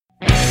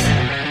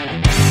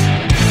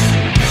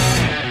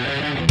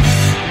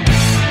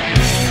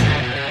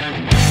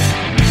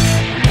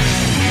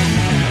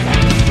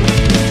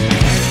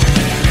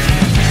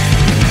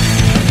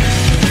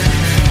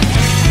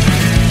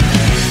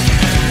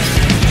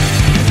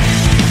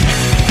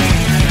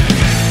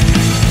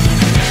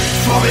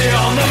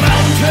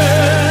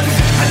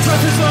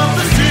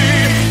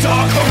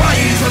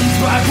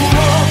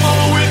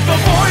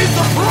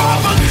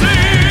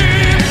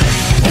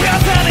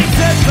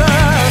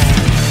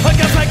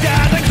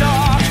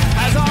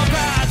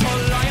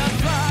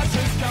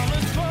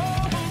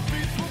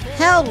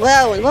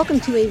Hello, and welcome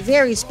to a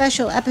very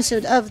special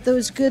episode of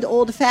Those Good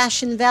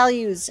Old-Fashioned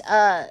Values.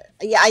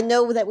 I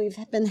know that we've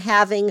been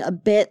having a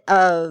bit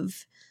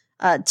of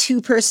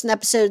two-person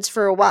episodes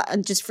for a while,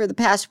 just for the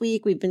past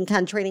week. We've been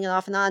kind of trading it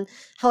off and on.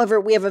 However,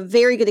 we have a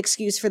very good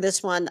excuse for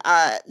this one.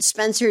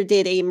 Spencer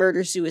did a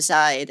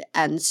murder-suicide,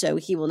 and so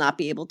he will not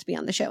be able to be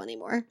on the show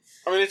anymore.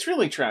 I mean, it's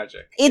really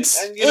tragic. It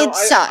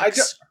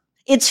sucks.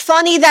 It's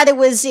funny that it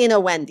was in a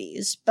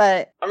Wendy's,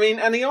 but... I mean,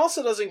 and he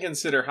also doesn't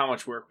consider how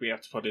much work we have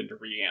to put in to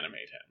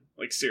reanimate him.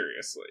 Like,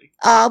 seriously.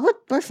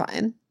 We're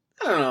fine.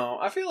 I don't know.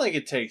 I feel like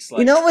it takes, like,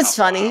 you know what's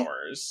funny?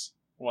 Hours.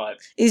 What?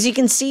 Is you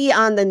can see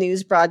on the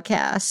news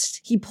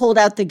broadcast, he pulled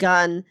out the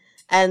gun,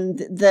 and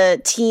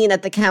the teen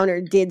at the counter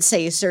did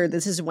say, "Sir,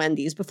 this is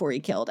Wendy's," before he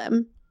killed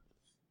him.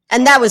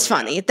 And that was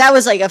funny. Yeah. That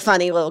was, like, a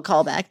funny little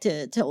callback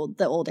to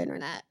the old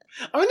internet.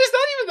 I mean, is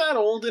that even that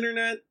old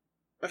internet?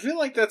 I feel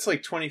like that's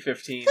like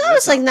 2015. That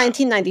was like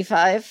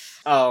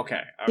 1995. Oh,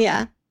 okay.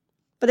 Yeah.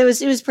 But it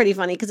was pretty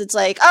funny because it's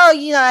like, oh,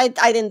 you know, I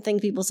didn't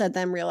think people said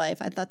that in real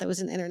life. I thought that was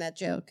an internet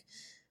joke.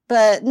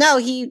 But no,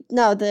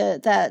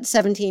 that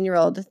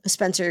 17-year-old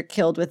Spencer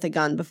killed with a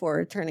gun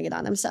before turning it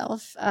on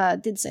himself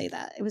did say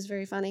that. It was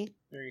very funny.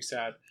 Very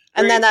sad.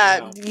 And then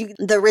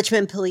the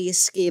Richmond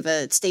police gave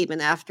a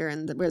statement after,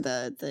 and where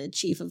the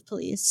chief of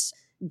police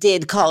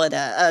did call it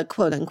a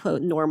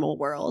quote-unquote normal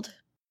world.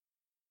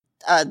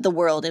 The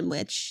world in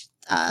which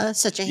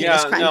such a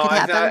heinous crime could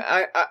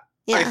happen.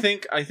 I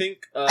think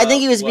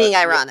he was being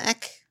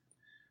ironic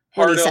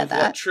when he said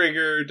that. What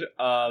triggered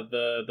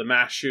the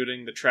mass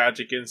shooting, the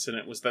tragic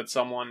incident, was that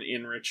someone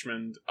in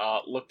Richmond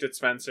looked at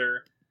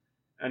Spencer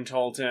and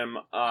told him,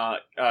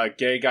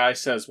 "Gay guy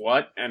says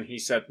what?" And he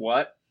said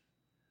what?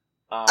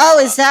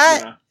 Was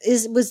that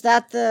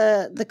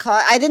the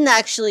cause? I didn't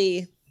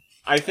actually.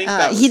 I think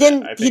that he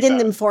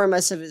didn't inform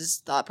us of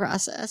his thought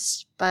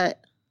process, but.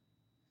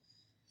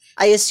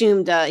 I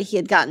assumed he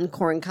had gotten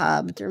corn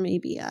cobbed or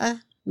maybe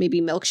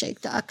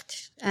milkshake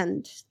ducked,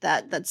 and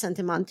that sent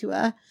him onto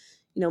a,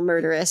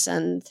 murderous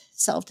and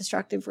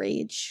self-destructive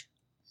rage.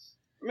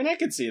 I mean, I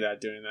could see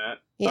that doing that.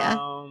 Yeah.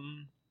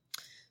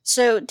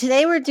 So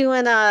today we're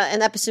doing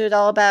an episode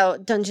all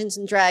about Dungeons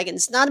and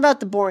Dragons, not about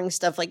the boring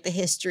stuff like the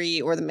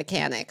history or the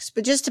mechanics,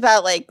 but just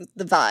about like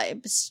the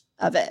vibes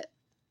of it.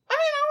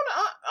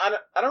 I mean,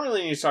 I don't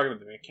really need to talk about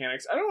the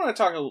mechanics. I don't want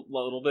to talk a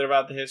little bit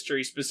about the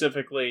history,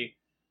 specifically.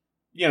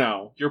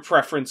 Your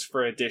preference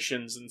for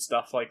additions and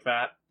stuff like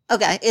that.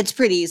 Okay, it's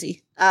pretty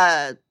easy.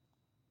 5,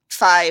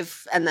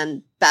 and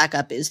then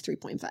backup is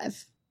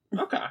 3.5.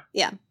 Okay.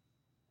 Yeah.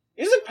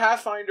 Isn't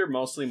Pathfinder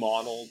mostly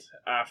modeled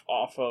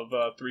off of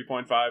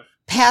 3.5?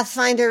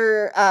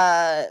 Pathfinder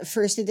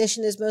first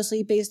edition is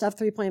mostly based off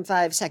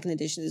 3.5. Second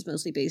edition is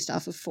mostly based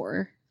off of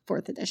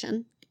 4th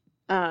edition.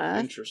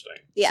 Interesting.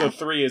 Yeah. So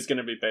 3 is going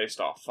to be based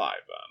off 5,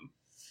 then.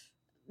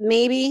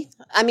 Maybe.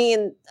 I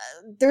mean,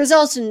 there's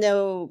also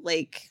no,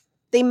 like...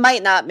 They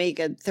might not make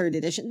a 3rd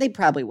edition. They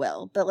probably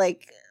will. But,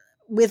 like,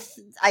 with,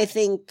 I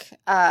think,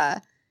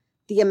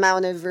 the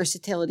amount of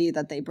versatility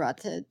that they brought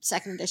to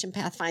 2nd edition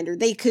Pathfinder,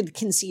 they could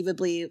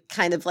conceivably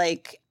kind of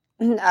like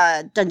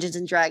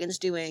Dungeons & Dragons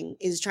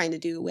is trying to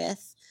do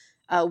with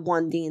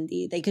 1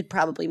 D&D. They could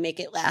probably make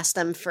it last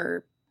them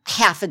for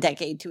half a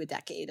decade to a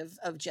decade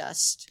of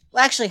just...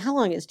 Well, actually, how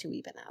long has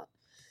 2E been out?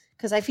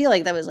 Because I feel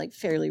like that was, like,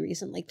 fairly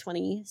recent, like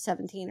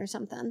 2017 or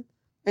something.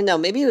 Or no,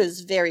 maybe it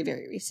was very,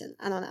 very recent.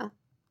 I don't know.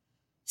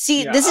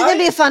 See, this is going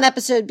to be a fun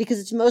episode because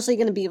it's mostly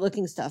going to be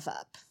looking stuff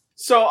up.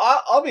 So,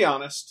 I'll be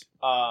honest.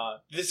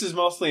 This is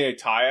mostly a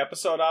tie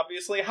episode,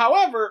 obviously.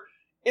 However,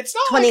 it's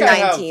not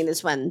 2019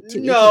 is when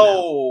 2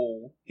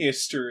 no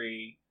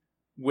history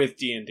with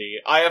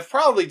D&D. I have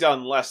probably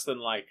done less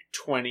than,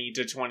 20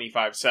 to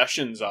 25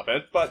 sessions of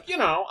it. But,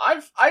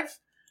 I've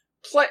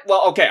played...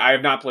 Well, okay, I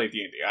have not played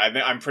D&D.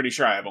 I'm pretty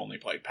sure I have only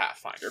played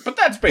Pathfinder. But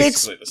that's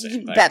basically the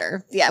same thing.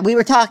 Better. Yeah, we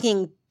were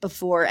talking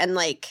before, and,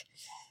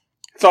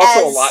 it's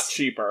also a lot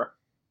cheaper.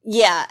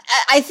 Yeah,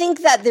 I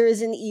think that there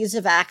is an ease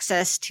of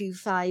access to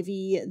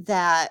 5e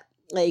that,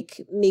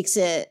 makes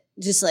it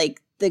just,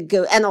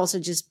 and also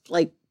just,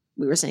 like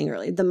we were saying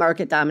earlier, the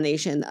market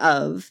domination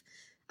of,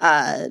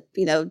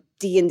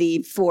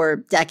 D&D for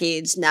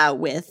decades now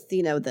with,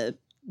 the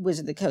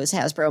Wizard of the Coast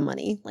Hasbro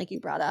money, like you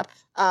brought up.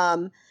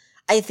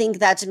 I think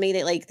that's made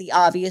it, the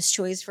obvious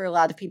choice for a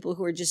lot of people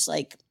who are just,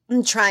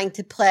 trying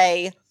to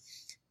play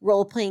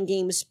role-playing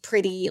games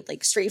pretty,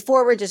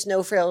 straightforward, just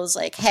no frills,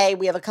 hey,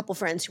 we have a couple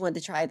friends who want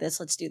to try this,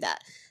 let's do that.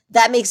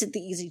 That makes it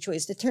the easy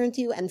choice to turn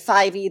to, and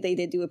 5e, they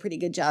did do a pretty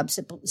good job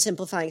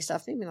simplifying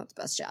stuff, maybe not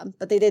the best job,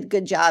 but they did a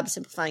good job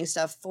simplifying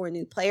stuff for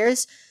new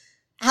players.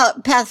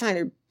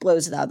 Pathfinder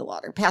blows it out of the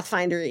water.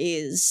 Pathfinder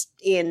is,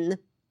 in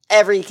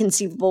every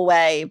conceivable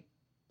way,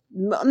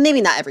 maybe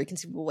not every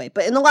conceivable way,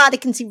 but in a lot of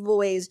conceivable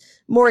ways,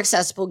 more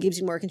accessible, gives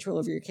you more control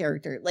over your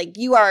character.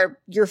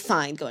 You're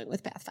fine going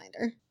with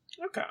Pathfinder.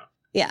 Okay.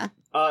 Yeah.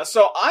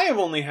 So I have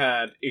only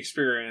had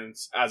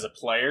experience as a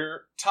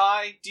player.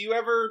 Ty, do you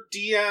ever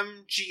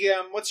DM,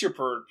 GM? What's your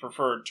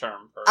preferred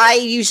term? I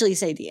usually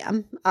say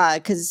DM,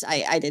 because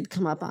I did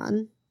come up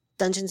on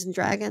Dungeons and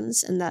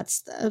Dragons, and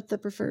that's the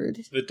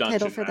preferred The Dungeon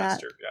title for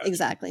Master. that. Gotcha.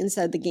 Exactly.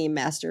 Instead of the Game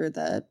Master,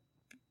 the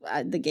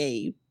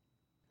gay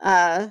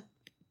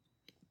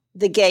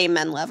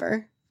men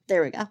lover.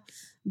 There we go.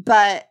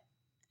 But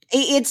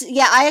it's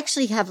I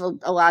actually have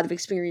a lot of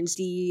experience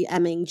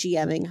DMing,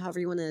 GMing, however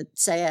you want to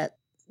say it.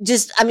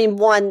 Just, I mean,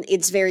 one,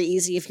 it's very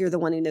easy if you're the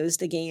one who knows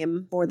the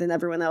game more than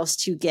everyone else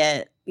to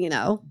get,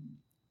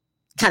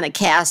 kind of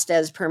cast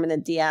as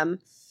permanent DM.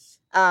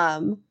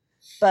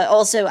 But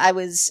also I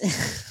was,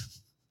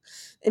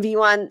 if you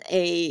want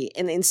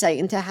an insight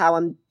into how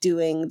I'm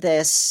doing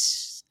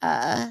this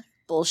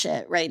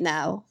bullshit right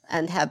now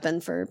and have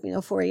been for,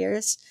 4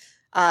 years,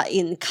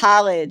 in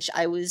college,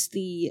 I was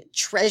the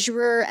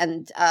treasurer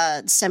and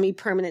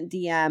semi-permanent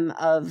DM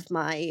of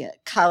my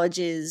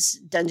college's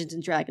Dungeons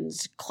and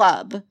Dragons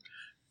club.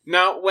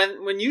 Now,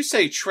 when you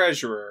say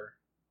treasurer,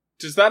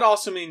 does that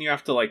also mean you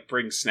have to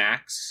bring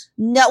snacks?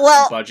 No,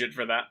 well, budget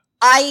for that.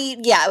 I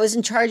was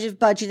in charge of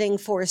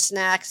budgeting for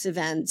snacks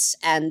events,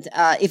 and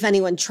if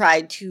anyone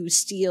tried to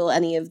steal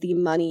any of the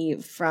money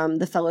from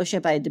the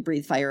fellowship, I had to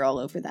breathe fire all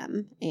over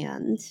them.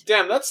 And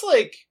damn, that's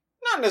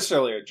not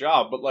necessarily a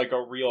job, but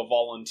a real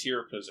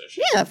volunteer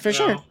position. Yeah, for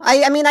sure.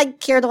 I mean, I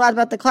cared a lot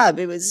about the club.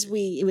 It was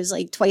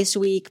twice a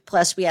week,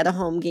 plus we had a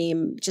home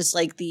game, just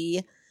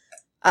the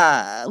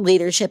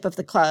leadership of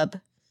the club.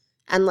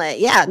 And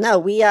we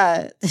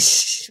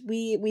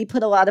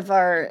put a lot of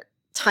our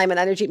time and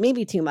energy,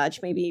 maybe too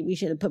much. Maybe we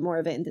should have put more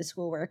of it into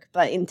schoolwork,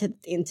 but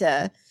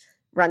into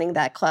running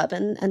that club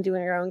and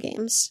doing our own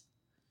games.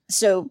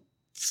 So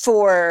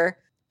for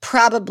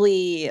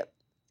probably,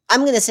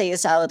 I'm going to say a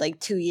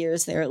solid 2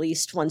 years there, at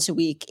least once a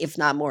week, if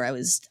not more, I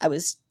was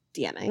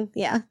DMing.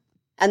 Yeah.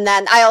 And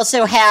then I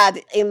also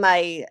had in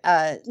my,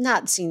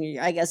 not senior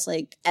year, I guess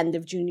end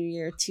of junior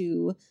year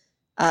to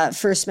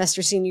first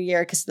semester senior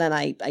year, because then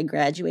I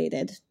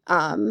graduated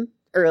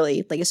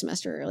early, a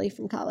semester early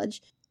from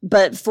college.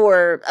 But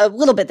for a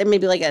little bit, there may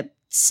be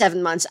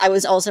 7 months, I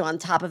was also on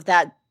top of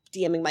that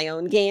DMing my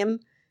own game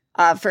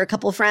for a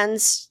couple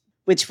friends,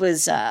 which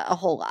was a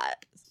whole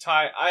lot.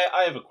 Ty,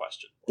 I have a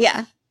question.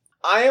 Yeah.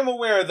 I am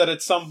aware that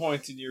at some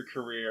point in your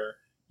career,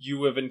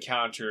 you have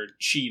encountered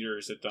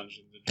cheaters at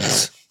Dungeons &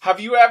 Dragons. Have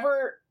you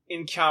ever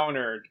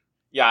encountered...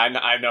 Yeah,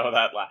 I know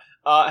that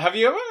laugh. Have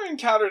you ever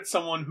encountered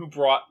someone who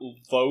brought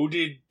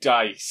loaded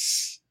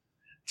dice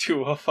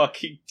to a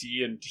fucking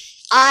D&D?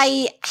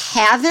 I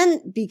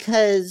haven't,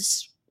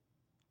 because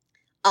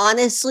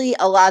honestly,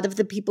 a lot of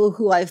the people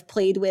who I've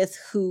played with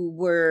who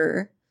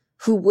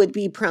would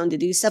be prone to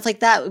do stuff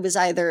like that, it was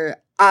either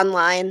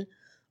online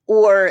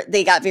or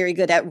they got very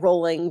good at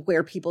rolling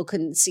where people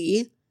couldn't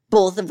see,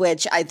 both of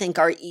which I think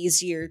are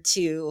easier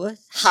to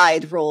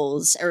hide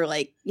rolls or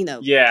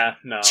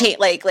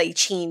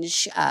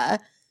change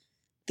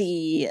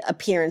the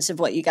appearance of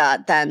what you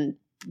got than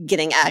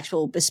getting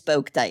actual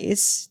bespoke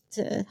dice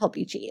to help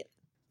you cheat.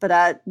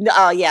 But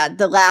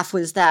the laugh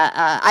was that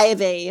I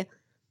have an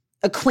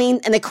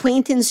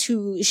acquaintance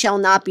who shall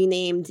not be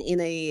named in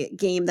a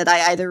game that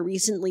I either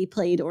recently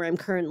played or am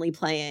currently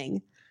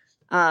playing,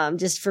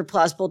 just for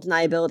plausible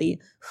deniability,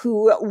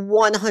 who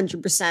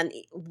 100%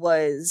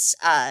 was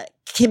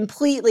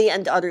completely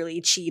and utterly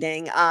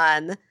cheating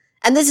on,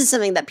 and this is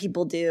something that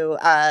people do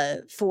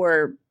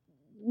for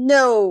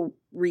no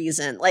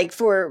reason,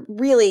 for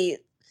really,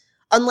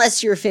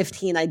 unless you're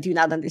 15, I do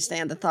not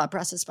understand the thought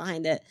process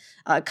behind it.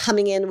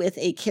 Coming in with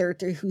a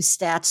character whose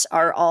stats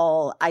are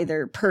all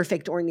either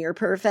perfect or near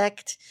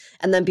perfect,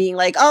 and then being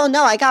oh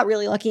no, I got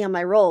really lucky on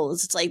my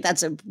rolls. It's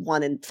that's a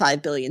 1 in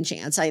 5 billion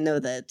chance. I know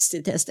the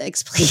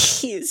statistics.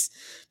 Please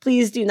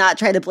do not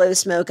try to blow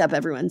smoke up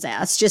everyone's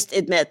ass. Just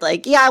admit,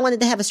 I wanted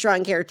to have a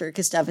strong character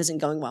because stuff isn't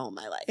going well in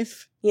my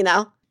life,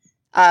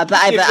 But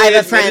I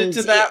have a friend.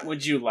 To that,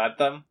 would you let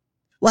them?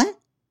 What?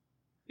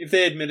 If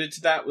they admitted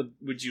to that,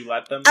 would you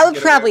let them? I would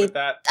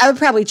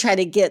probably try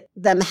to get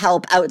them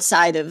help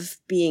outside of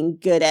being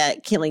good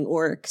at killing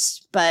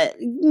orcs. But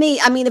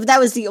if that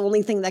was the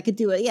only thing that could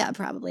do it, yeah,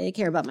 probably. I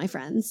care about my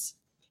friends.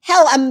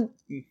 Hell,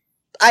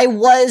 I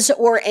was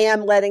or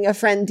am letting a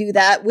friend do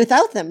that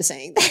without them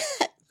saying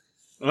that.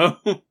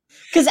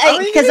 Because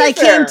I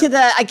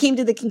came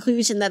to the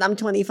conclusion that I'm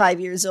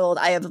 25 years old.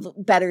 I have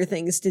better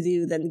things to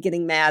do than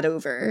getting mad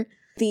over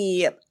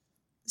the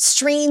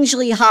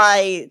strangely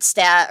high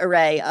stat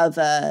array of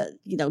a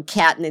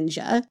cat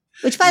ninja,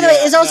 which by the way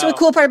is also a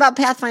cool part about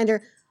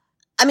Pathfinder.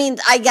 I mean,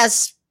 I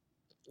guess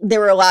there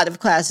were a lot of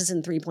classes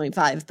in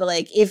 3.5,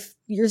 but if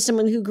you're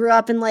someone who grew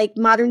up in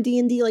modern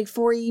D&D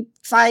 4e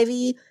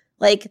 5e,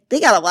 they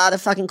got a lot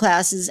of fucking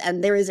classes,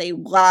 and there is a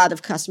lot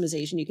of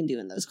customization you can do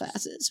in those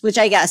classes, which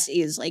I guess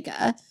is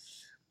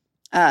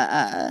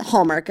a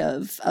hallmark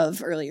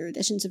of earlier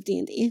editions of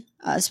D&D,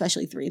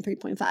 especially 3 and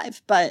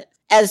 3.5. But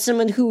as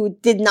someone who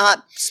did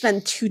not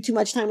spend too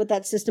much time with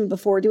that system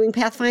before doing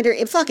Pathfinder,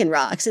 it fucking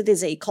rocks. It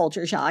is a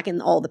culture shock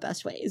in all the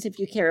best ways if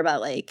you care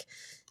about the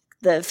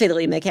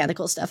fiddly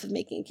mechanical stuff of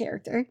making a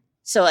character.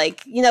 So,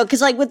 like, you know, because,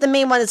 like, with the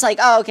main one, it's like,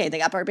 oh, okay, they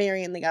got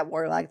Barbarian, they got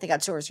Warlock, they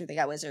got Sorcerer, they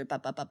got Wizard,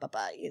 But,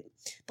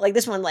 like,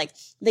 this one, like,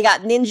 they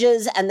got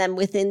ninjas, and then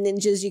within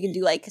ninjas, you can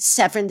do, like,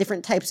 7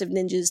 different types of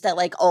ninjas that,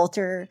 like,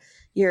 alter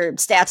your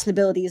stats and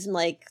abilities and,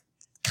 like,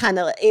 kind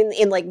of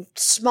in like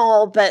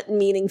small but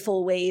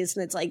meaningful ways,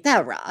 and it's like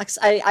that rocks.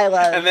 I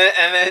love.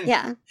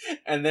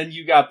 And then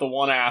you got the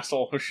one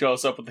asshole who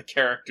shows up with the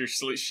character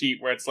sheet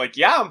where it's like,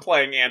 yeah, I'm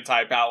playing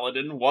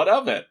anti-paladin. What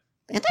of it?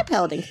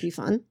 Anti-paladin can be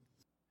fun.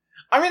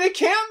 I mean, it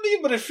can be,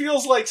 but it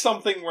feels like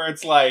something where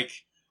it's like,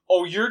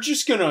 oh, you're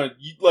just gonna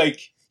like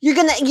you're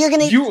gonna.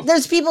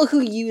 There's people who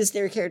use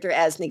their character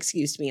as an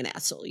excuse to be an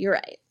asshole. You're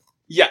right.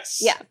 Yes.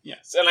 Yeah.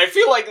 Yes, and I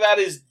feel like that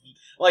is.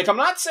 Like, I'm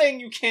not saying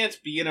you can't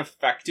be an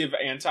effective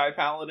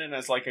anti-paladin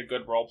as, like, a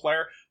good role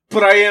player,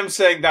 but I am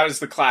saying that is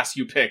the class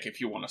you pick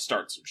if you want to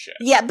start some shit.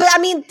 Yeah, but I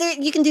mean,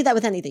 you can do that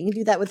with anything. You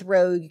can do that with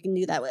Rogue, you can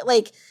do that with,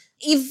 like,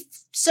 if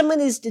someone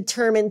is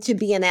determined to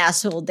be an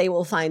asshole, they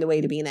will find a way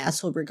to be an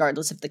asshole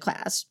regardless of the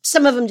class.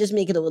 Some of them just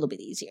make it a little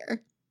bit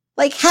easier.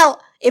 Like,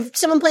 hell, if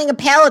someone playing a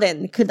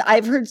paladin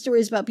I've heard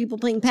stories about people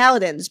playing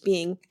paladins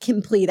being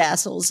complete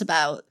assholes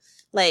about,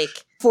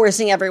 like,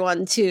 forcing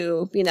everyone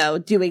to, you know,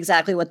 do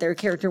exactly what their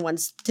character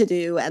wants to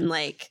do and,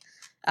 like,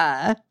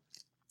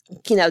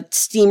 you know,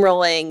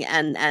 steamrolling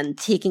and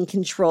taking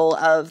control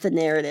of the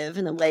narrative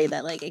in a way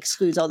that, like,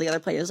 excludes all the other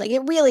players. Like,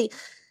 it really,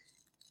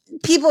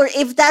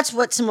 if that's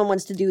what someone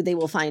wants to do, they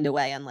will find a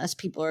way, unless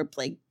people are,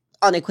 like,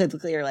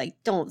 unequivocally are like,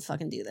 don't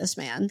fucking do this,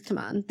 man. Come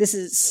on.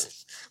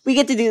 We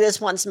get to do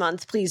this once a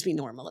month. Please be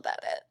normal about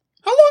it.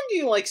 How long do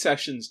you like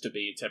sessions to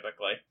be,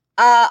 typically?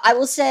 I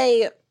will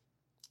say,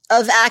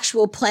 of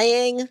actual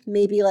playing,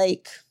 maybe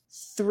like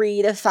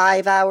 3 to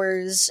 5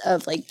 hours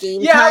of like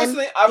game time.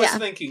 I was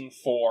thinking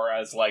 4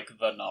 as like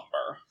the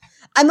number.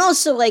 I'm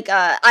also like,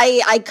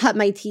 I cut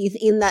my teeth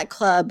in that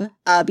club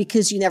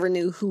because you never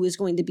knew who was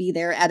going to be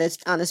there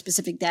on a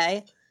specific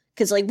day.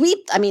 Because like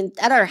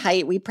at our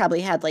height, we probably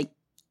had like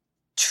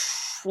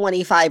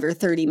 25 or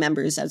 30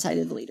 members outside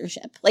of the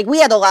leadership. Like, we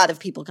had a lot of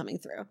people coming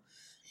through.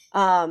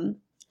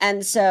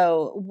 And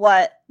so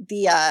what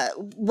you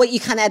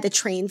kind of had to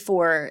train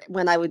for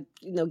when I would,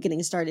 you know,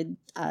 getting started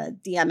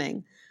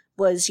DMing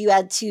was you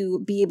had to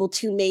be able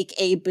to make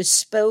a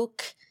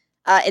bespoke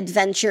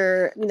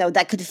adventure, you know,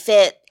 that could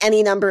fit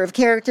any number of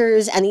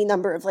characters, any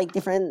number of like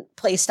different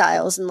play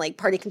styles and like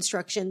party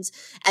constructions,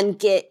 and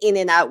get in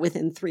and out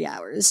within 3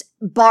 hours,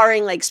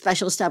 barring like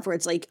special stuff where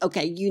it's like,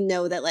 okay, you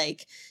know that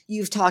like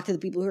you've talked to the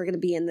people who are going to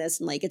be in this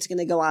and like it's going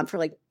to go on for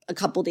like a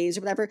couple days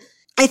or whatever.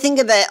 I think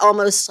of it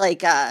almost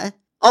like a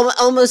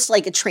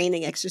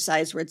training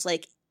exercise where it's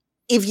like,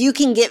 if you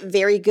can get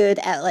very good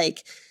at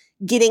like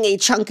getting a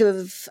chunk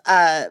of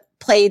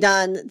play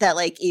done that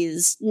like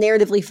is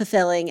narratively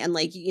fulfilling and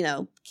like, you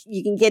know,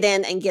 you can get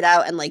in and get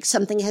out and like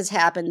something has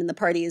happened and the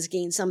party has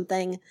gained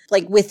something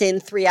like within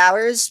 3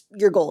 hours,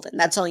 you're golden.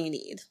 That's all you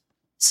need.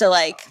 So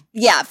like,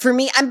 yeah, for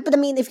me, but I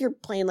mean, if you're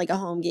playing like a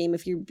home game,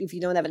 if you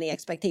don't have any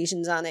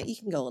expectations on it, you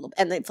can go a little,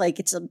 and if like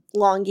it's a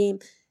long game,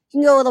 you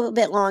can go a little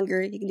bit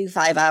longer. You can do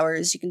 5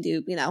 hours. You can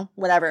do, you know,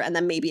 whatever. And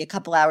then maybe a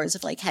couple hours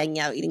of like hanging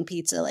out, eating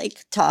pizza,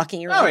 like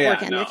talking or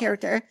working on your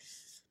character.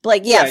 But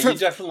like, you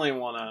definitely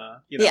want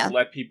to, you know,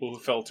 let people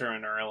filter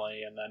in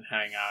early and then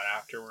hang out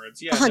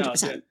afterwards. Yeah,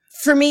 100%.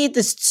 For me,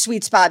 the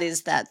sweet spot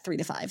is that 3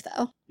 to 5,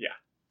 though. Yeah.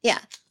 Yeah.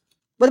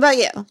 What about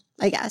you?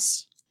 I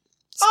guess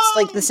it's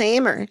like the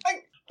same, or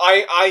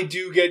I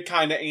do get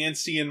kind of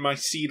antsy in my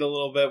seat a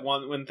little bit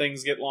when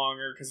things get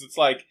longer, because it's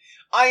like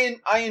I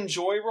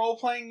enjoy role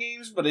playing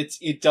games, but it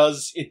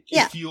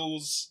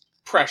feels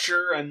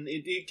pressure, and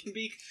it can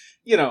be,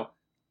 you know,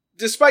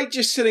 despite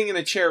just sitting in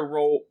a chair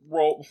role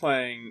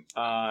playing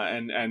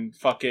and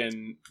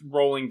fucking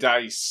rolling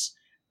dice,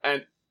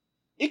 and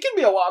it can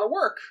be a lot of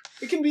work.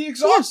 It can be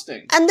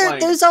exhausting. Yeah.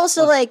 And there's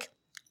also like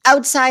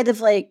outside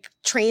of like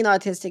trained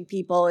autistic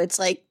people, it's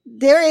like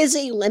there is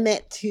a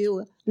limit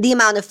to the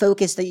amount of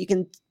focus that you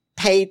can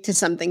pay to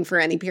something for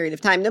any period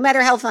of time, no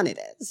matter how fun it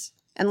is.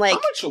 And like, how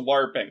much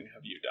LARPing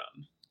have you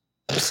done?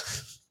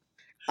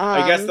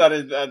 I guess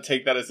I'd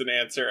take that as an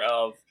answer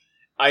of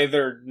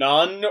either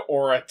none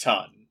or a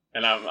ton.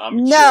 And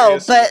I'm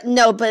curious. But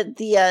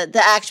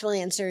the actual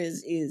answer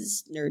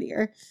is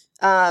nerdier.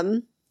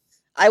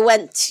 I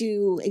went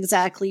to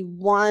exactly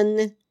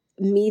one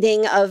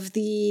meeting of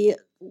the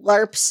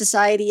LARP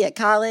Society at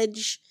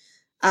college.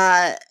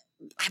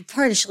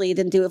 Partially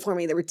didn't do it for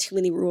me. There were too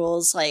many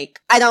rules.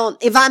 Like,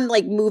 if I'm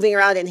like moving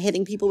around and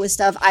hitting people with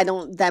stuff, I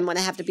don't then want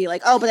to have to be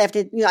like, oh, but I have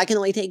to, you know, I can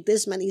only take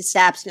this many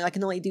steps, you know, I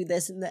can only do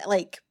this and that.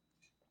 Like,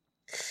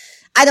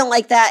 I don't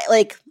like that.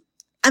 Like,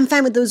 I'm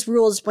fine with those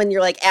rules when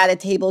you're like at a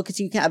table because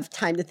you can have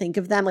time to think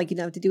of them. Like, you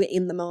don't have to do it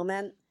in the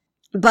moment.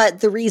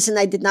 But the reason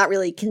I did not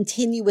really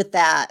continue with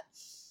that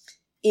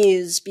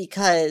is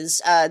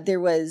because there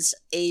was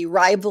a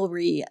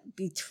rivalry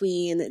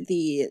between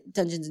the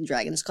Dungeons and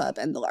Dragons Club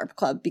and the LARP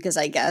Club, because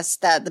I guess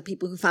that the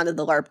people who founded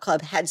the LARP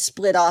Club had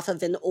split off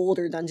of an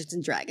older Dungeons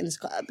and Dragons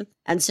Club.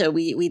 And so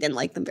we didn't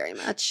like them very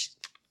much.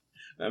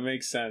 That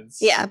makes sense.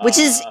 Yeah, which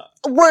is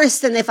worse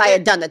than if I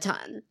had done a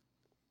ton.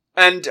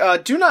 And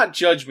do not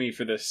judge me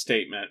for this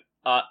statement.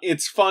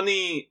 It's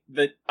funny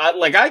that,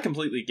 I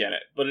completely get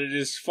it, but it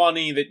is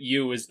funny that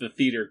you, as the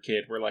theater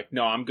kid, were like,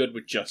 no, I'm good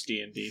with just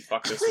D&D.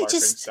 Fuck this LARPing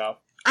stuff.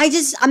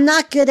 I'm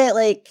not good at,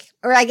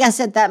 or I guess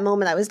at that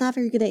moment, I was not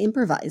very good at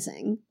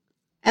improvising.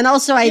 And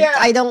also,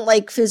 I don't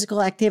like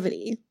physical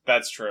activity.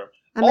 That's true.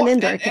 I'm an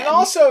indoor kid. And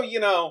also,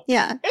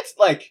 it's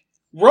like,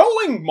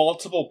 rolling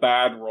multiple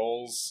bad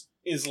rolls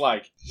is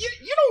like, you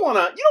don't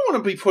want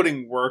to be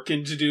putting work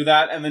in to do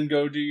that and then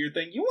go do your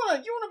thing. You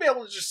want to be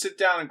able to just sit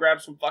down and grab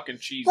some fucking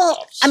cheese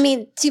puffs. I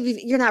mean,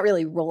 you're not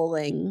really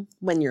rolling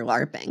when you're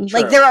LARPing.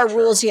 True, there are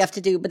rules you have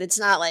to do, but it's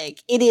not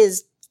like, it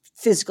is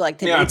physical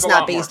activity. Yeah, it's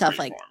not based off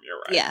you're right.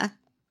 Yeah.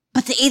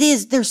 But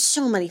there's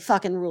so many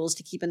fucking rules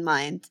to keep in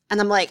mind.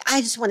 And I'm like, I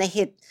just want to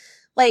hit,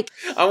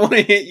 I want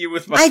to hit you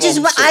with my foam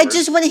sword. I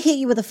just want to hit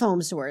you with a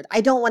foam sword.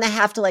 I don't want to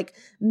have to,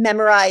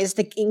 memorize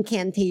the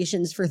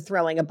incantations for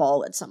throwing a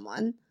ball at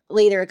someone.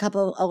 Later, a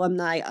couple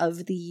alumni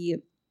of the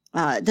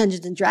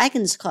Dungeons and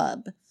Dragons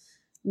Club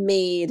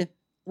made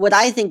what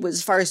I think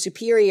was far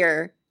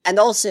superior and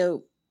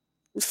also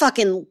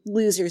fucking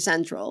loser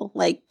central.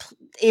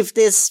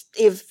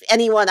 If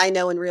anyone I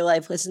know in real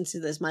life listens to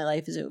this, my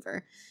life is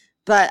over.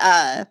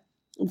 But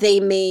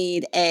they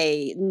made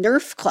a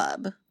Nerf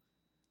club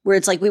where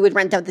it's we would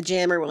rent out the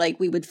gym, or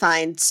we would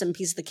find some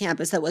piece of the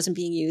campus that wasn't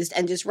being used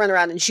and just run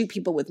around and shoot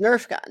people with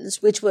Nerf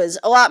guns, which was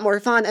a lot more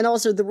fun. And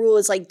also the rule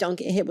is don't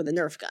get hit with a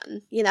Nerf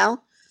gun,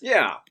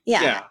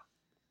 Yeah.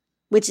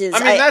 Which is,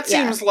 that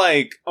seems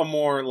like a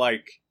more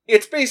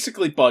it's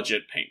basically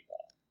budget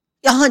paintball.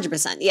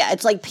 100%. Yeah.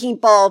 It's like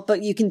paintball,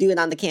 but you can do it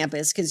on the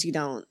campus because you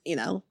don't,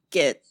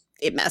 get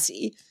it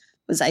messy,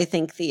 was I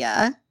think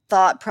the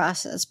thought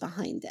process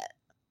behind it.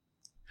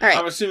 All right.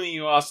 I'm assuming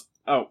you also...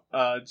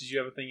 did you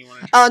have a thing you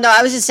wanted to... Oh, no,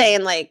 I was just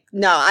saying,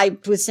 no, I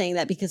was saying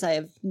that because I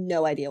have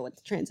no idea what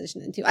to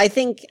transition into. I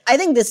think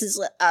this is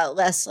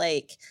less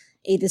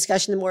a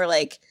discussion, more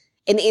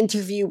an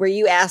interview where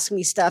you ask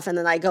me stuff and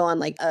then I go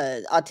on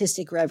a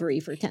autistic reverie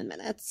for 10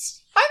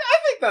 minutes. I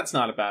think that's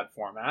not a bad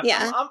format.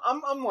 Yeah.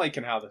 I'm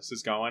liking how this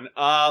is going.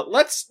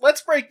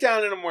 Let's break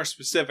down into more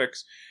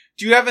specifics.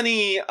 Do you have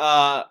any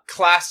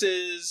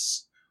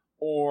classes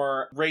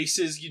or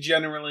races you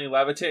generally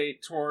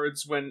levitate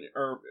towards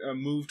or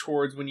move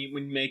towards when you're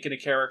making a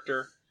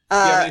character? Do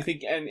you have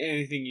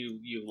anything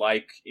you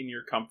like in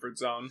your comfort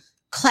zone?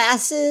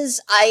 Classes,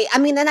 I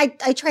mean, and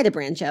I try to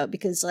branch out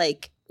because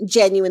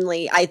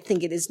genuinely, I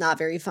think it is not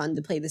very fun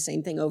to play the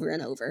same thing over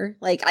and over.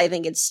 I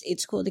think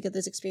it's cool to get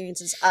those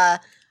experiences.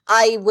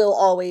 I will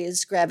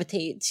always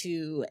gravitate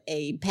to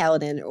a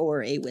paladin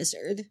or a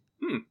wizard.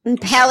 And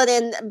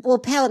Paladin,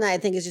 I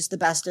think is just the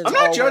best of all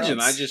I'm not judging,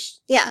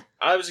 worlds.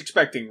 I was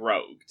expecting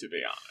Rogue, to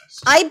be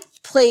honest.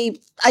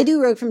 I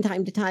do Rogue from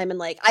time to time,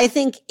 and I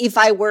think if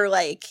I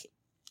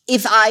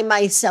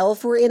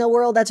myself were in a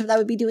world, that's what I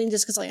would be doing,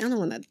 just because I don't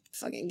want to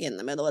fucking get in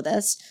the middle of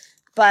this.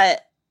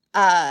 But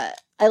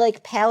I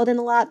like Paladin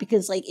a lot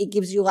because it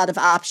gives you a lot of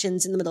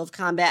options in the middle of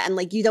combat,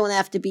 and you don't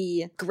have to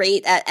be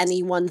great at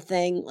any one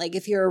thing.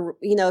 If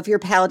you're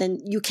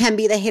Paladin, you can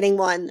be the hitting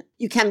one,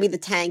 you can be the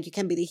tank, you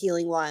can be the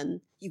healing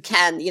one, you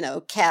can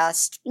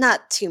cast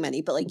not too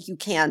many, but you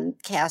can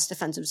cast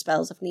defensive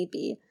spells if need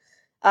be.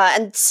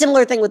 And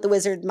similar thing with the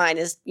wizard. Mine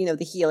is the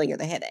healing or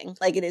the hitting.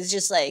 It is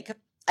just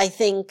I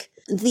think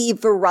the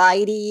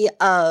variety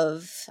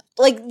of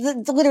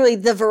literally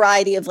the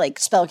variety of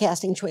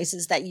spellcasting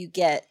choices that you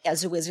get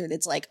as a wizard,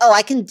 it's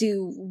I can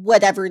do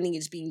whatever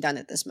needs being done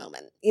at this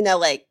moment,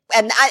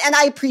 and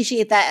I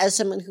appreciate that as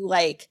someone who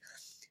I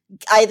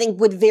think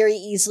would very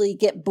easily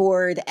get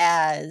bored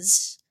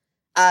as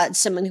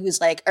someone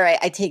who's all right,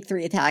 I take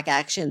 3 attack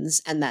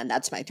actions and then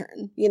that's my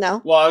turn,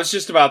 Well, I was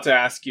just about to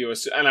ask you,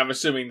 and I'm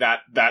assuming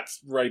that's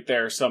right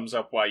there sums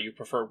up why you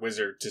prefer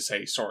wizard to,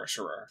 say,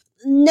 sorcerer.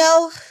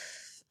 No.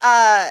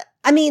 I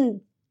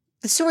mean,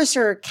 the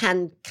sorcerer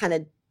can kind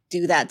of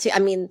do that too. I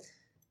mean,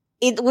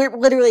 we're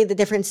literally, the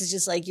difference is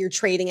just you're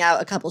trading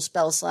out a couple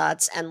spell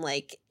slots and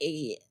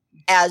a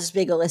as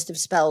big a list of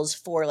spells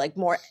for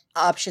more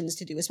options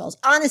to do with spells.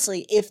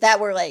 Honestly, if that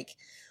were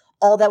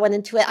all that went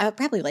into it, I would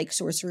probably like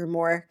sorcerer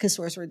more, because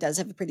sorcerer does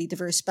have a pretty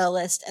diverse spell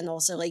list, and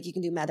also you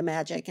can do meta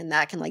magic and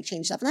that can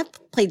change stuff. And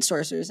I've played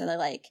sorcerers that I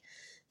like.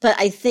 But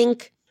I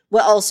think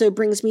what also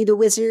brings me to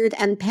wizard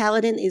and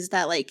paladin is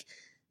that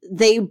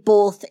they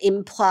both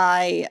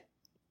imply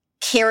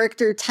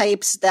character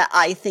types that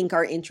I think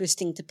are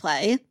interesting to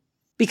play.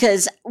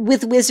 Because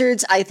with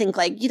wizards, I think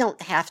you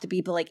don't have to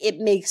be, but it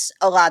makes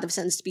a lot of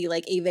sense to be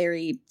a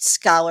very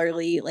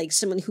scholarly,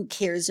 someone who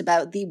cares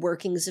about the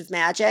workings of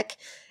magic.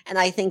 And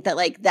I think that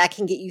that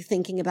can get you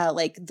thinking about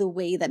the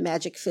way that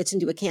magic fits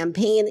into a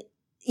campaign,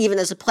 even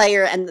as a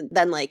player, and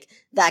then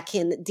that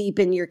can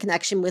deepen your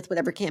connection with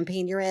whatever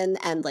campaign you're in,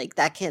 and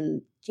that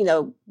can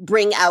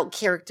bring out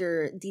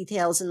character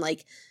details and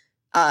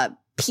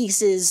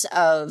pieces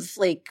of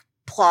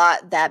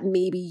plot that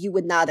maybe you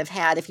would not have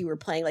had if you were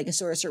playing a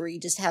sorcerer where you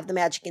just have the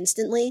magic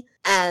instantly.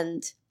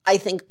 And I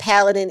think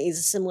paladin is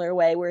a similar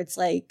way, where it's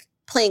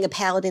playing a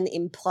paladin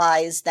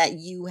implies that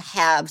you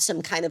have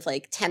some kind of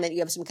like tenet, you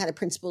have some kind of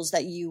principles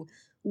that you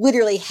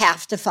literally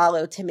have to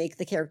follow to make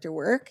the character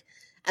work.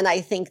 And I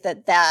think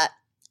that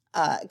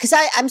because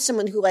I'm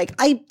someone who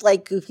I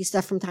like goofy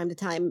stuff from time to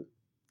time.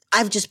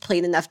 I've just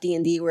played enough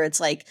D&D where it's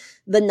like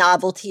the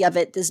novelty of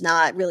it does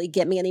not really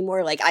get me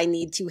anymore. Like I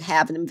need to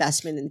have an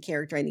investment in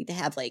character. I need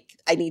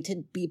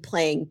to be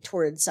playing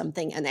towards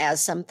something and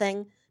as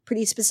something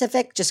pretty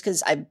specific, just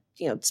because I've,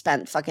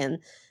 spent fucking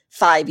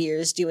 5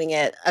 years doing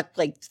it.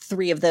 Like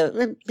 3 of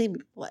the,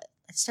 maybe what?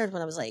 I started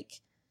when I was like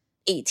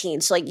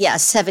 18. So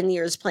 7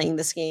 years playing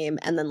this game.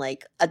 And then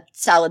like a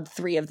solid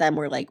 3 of them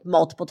were like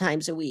multiple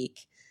times a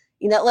week.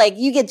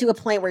 You get to a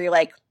point where you're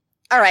like,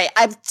 all right,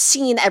 I've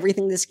seen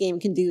everything this game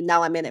can do.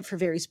 Now I'm in it for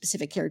very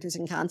specific characters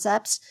and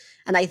concepts.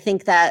 And I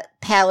think that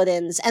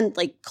paladins and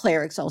like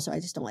clerics also,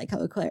 I just don't like how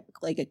a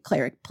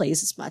cleric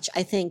plays as much.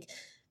 I think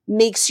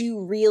makes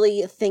you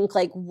really think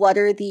like, what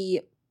are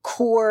the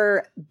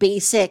core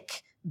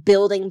basic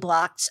building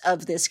blocks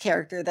of this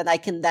character that I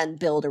can then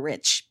build a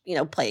rich,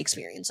 play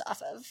experience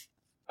off of.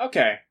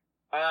 Okay.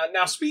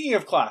 Now speaking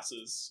of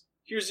classes,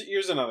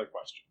 here's another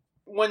question.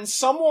 When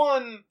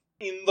someone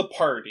in the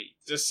party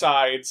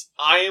decides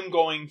I am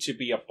going to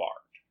be a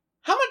bard,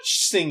 how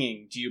much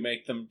singing do you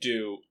make them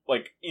do,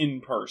 like,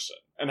 in person?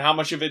 And how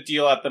much of it do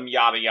you let them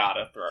yada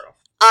yada through?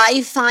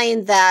 I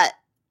find that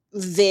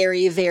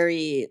very,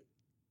 very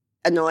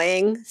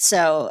annoying.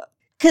 So,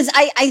 because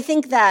I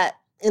think that,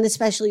 and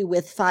especially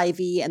with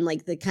 5e and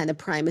like the kind of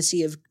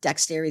primacy of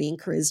dexterity and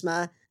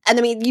charisma, and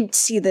I mean, you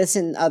see this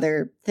in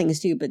other things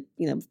too, but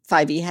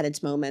 5e had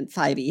its moment.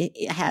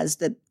 5e has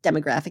the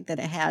demographic that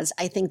it has.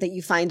 I think that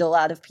you find a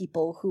lot of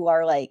people who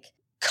are like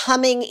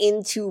coming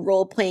into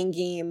role-playing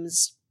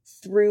games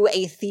through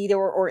a theater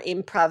or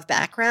improv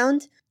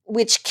background,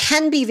 which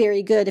can be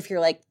very good if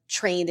you're like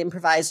trained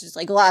improvisers.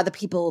 Like a lot of the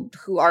people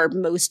who are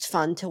most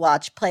fun to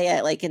watch play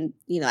it, like in,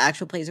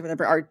 actual plays or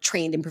whatever, are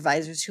trained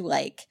improvisers who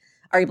like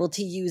are able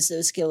to use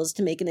those skills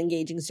to make an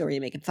engaging story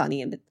and make it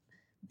funny.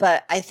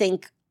 But I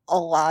think a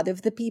lot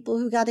of the people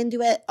who got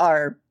into it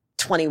are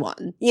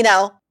 21,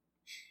 A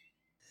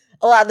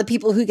lot of the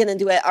people who get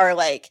into it are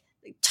like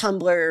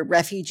Tumblr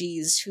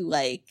refugees who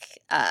like,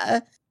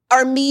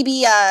 are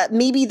maybe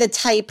the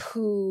type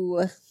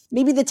who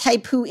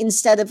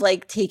instead of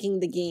like taking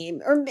the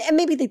game, or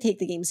maybe they take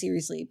the game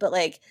seriously, but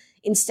like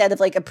instead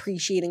of like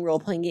appreciating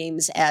role-playing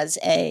games as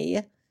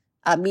a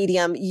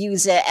medium,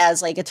 use it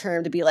as like a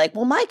term to be like,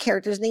 well, my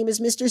character's name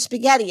is Mr.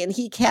 Spaghetti and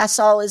he casts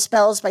all his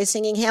spells by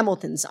singing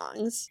Hamilton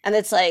songs. And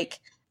it's like,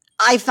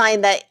 I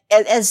find that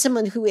as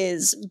someone who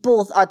is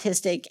both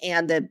autistic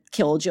and a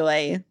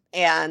killjoy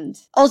and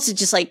also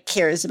just like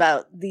cares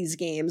about these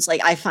games, like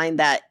I find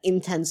that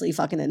intensely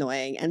fucking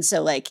annoying. And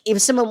so like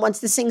if someone wants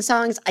to sing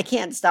songs, I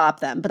can't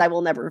stop them, but I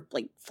will never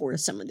like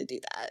force someone to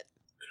do that.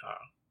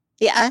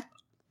 Yeah.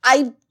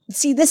 I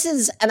see this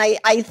is, and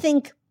I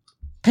think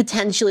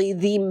potentially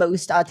the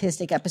most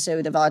autistic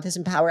episode of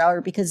Autism Power Hour,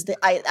 because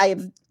I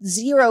have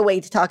zero way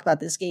to talk about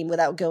this game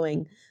without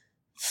going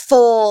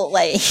full,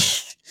 like,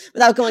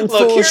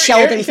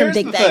 Sheldon from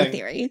Big Bang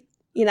Theory,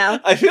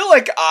 I feel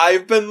like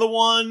I've been the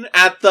one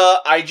at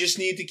the I just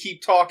need to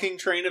keep talking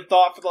train of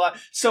thought for the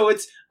last, so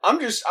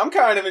I'm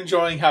kind of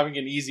enjoying having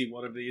an easy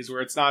one of these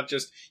where it's not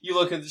just, you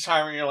look at the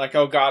timer and you're like,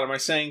 oh god, am I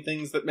saying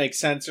things that make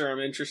sense or am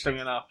interesting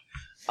enough?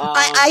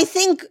 I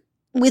think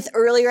with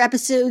earlier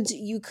episodes,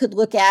 you could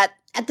look at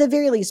the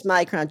very least,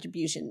 my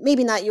contribution.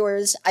 Maybe not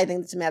yours. I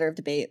think it's a matter of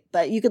debate.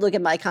 But you could look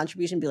at my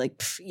contribution and be like,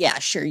 yeah,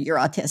 sure, you're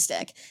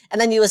autistic. And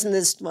then you listen to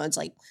this one, it's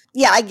like,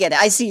 yeah, I get it.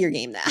 I see your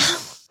game now.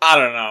 I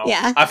don't know.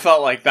 Yeah. I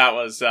felt like that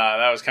was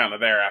kind of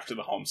there after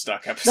the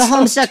Homestuck episode. The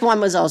Homestuck one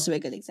was also a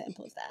good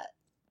example of that.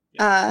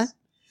 Yes.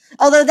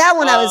 Although that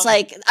one,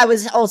 I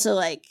was also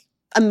like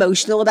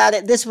emotional about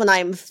it. This one,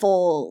 I'm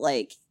full,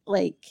 it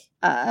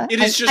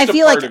is just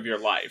a part of your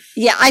life.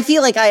 Yeah, I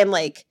feel like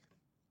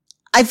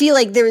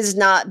there has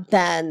not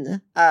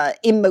been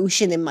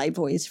emotion in my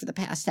voice for the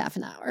past half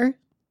an hour.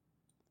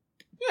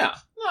 Yeah.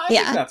 No, I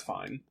think that's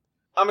fine.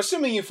 I'm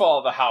assuming you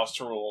follow the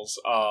house rules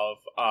of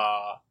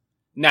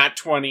Nat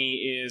 20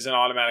 is an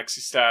automatic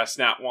success,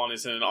 Nat 1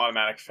 is an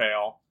automatic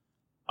fail.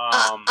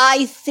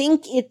 I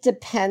think it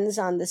depends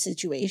on the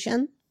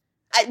situation.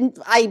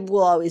 I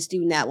will always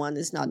do Nat 1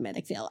 as an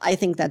automatic fail. I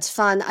think that's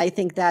fun. I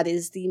think that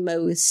is the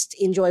most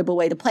enjoyable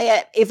way to play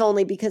it, if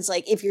only because,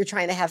 like, if you're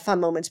trying to have fun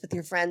moments with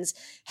your friends,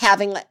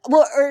 having, like,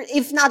 well, or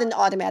if not an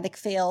automatic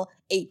fail,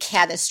 a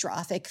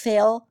catastrophic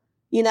fail,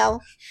 Yeah.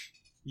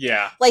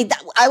 Like,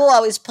 that, I will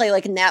always play,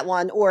 like, a Nat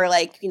 1 or,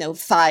 like,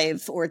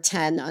 5 or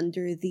 10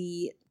 under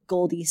the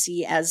goal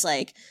DC as,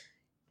 like,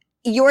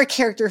 your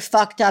character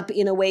fucked up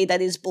in a way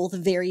that is both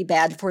very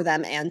bad for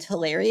them and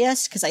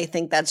hilarious, because I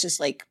think that's just,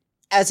 like,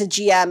 as a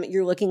GM,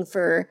 you're looking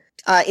for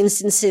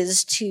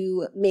instances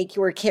to make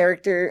your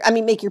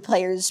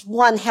players,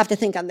 one, have to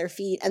think on their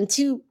feet, and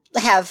two,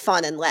 have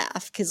fun and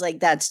laugh, because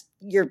like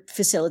you're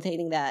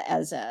facilitating that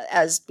as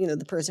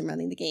the person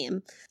running the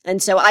game.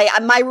 And so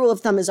my rule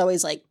of thumb is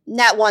always like,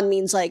 Nat 1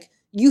 means like,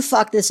 you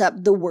fucked this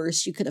up the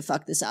worst you could have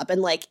fucked this up.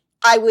 And like,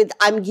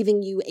 I'm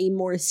giving you a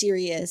more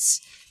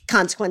serious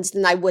consequence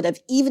than I would have,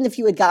 even if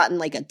you had gotten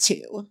like a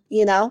 2,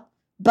 you know?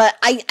 But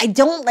I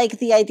don't like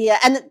the idea,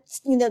 and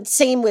you know,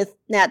 same with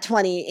Nat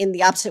 20 in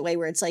the opposite way,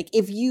 where it's like,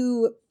 if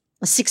you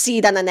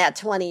succeed on a Nat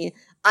 20,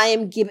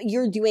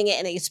 you're doing it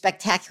in a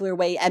spectacular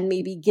way and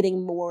maybe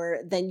getting more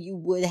than you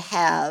would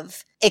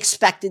have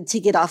expected to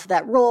get off of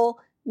that roll,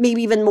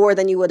 maybe even more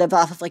than you would have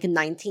off of like a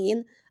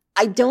 19.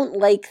 I don't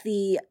like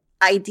the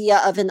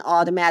idea of an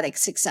automatic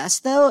success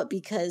though,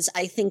 because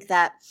I think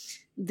that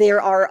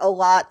there are a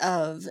lot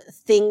of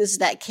things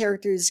that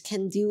characters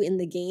can do in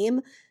the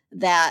game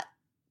that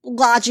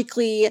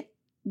logically,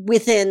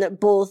 within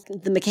both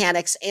the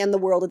mechanics and the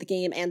world of the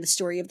game and the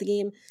story of the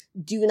game,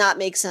 do not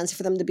make sense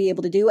for them to be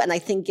able to do. And I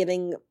think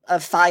giving a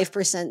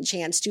 5%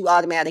 chance to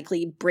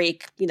automatically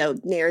break, you know,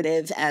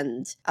 narrative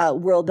and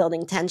world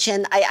building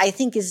tension, I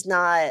think is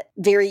not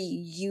very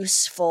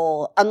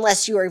useful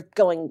unless you are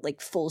going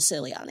like full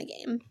silly on a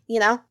game, you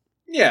know?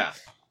 Yeah.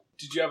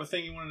 Did you have a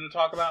thing you wanted to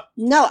talk about?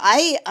 No,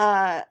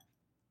 I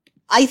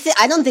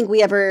don't think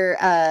we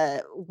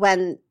ever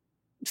went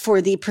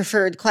for the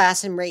preferred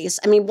class and race.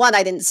 I mean, one,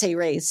 I didn't say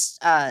race,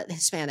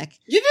 Hispanic.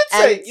 You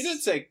did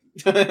say.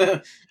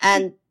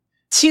 And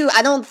 2,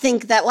 I don't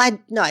think that, I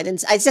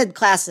didn't, I said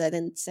classes, I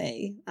didn't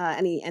say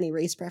any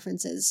race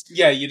preferences.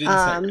 Yeah, you didn't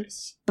say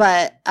race.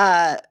 But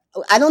I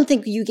don't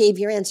think you gave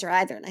your answer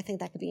either, and I think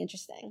that could be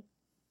interesting.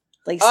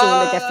 Like, seeing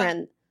the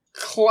different...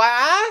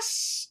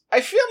 Class?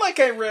 I feel like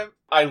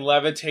I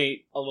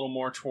levitate a little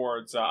more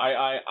towards,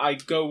 I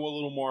go a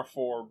little more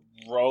for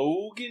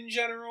rogue in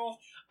general.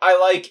 I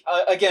like,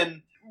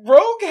 again,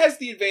 rogue has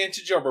the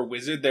advantage over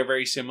wizard. They're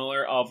very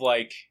similar of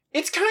like,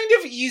 it's kind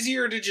of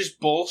easier to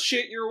just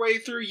bullshit your way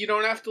through. You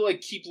don't have to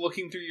like keep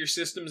looking through your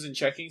systems and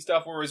checking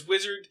stuff. Whereas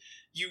wizard,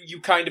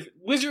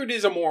 wizard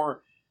is a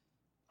more,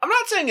 I'm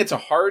not saying it's a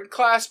hard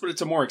class, but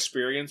it's a more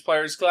experienced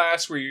player's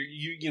class where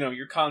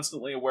you're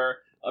constantly aware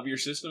of your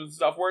systems and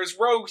stuff. Whereas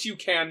rogues, you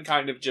can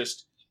kind of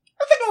just,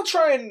 I think I'll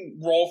try and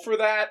roll for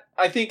that.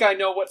 I think I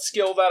know what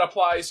skill that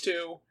applies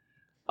to.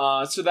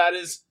 So that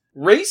is,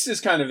 race is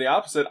kind of the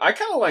opposite. I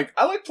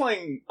like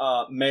playing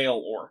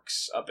male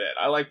orcs a bit.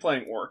 I like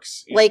playing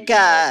orcs. Like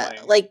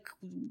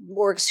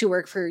orcs who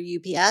work for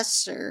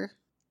UPS or?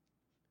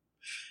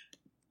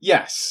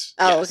 Yes.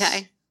 Oh, yes.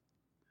 Okay.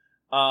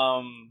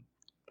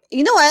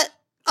 You know what?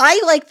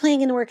 I like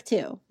playing an orc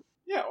too.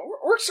 Yeah,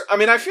 orcs. I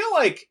mean, I feel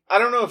like, I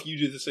don't know if you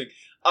do this thing.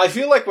 I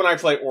feel like when I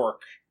play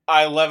orc,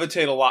 I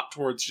levitate a lot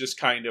towards just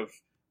kind of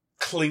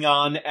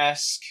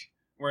Klingon-esque,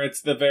 where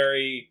it's the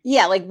very...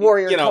 Yeah, like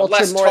warrior culture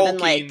less more Tolkien, than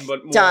like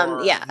but more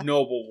dumb, yeah.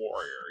 noble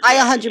warrior. I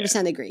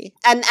 100% agree.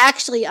 And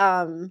actually,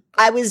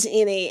 I was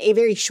in a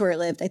very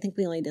short-lived, I think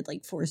we only did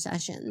like 4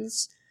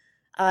 sessions,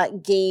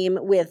 game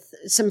with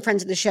some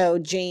friends of the show,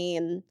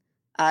 Jane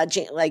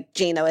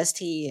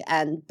OST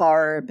and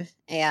Barb,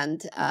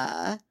 and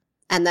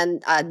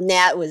then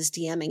Nat was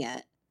DMing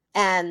it.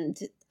 And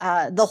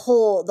the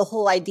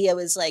whole idea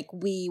was like,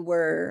 we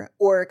were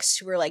orcs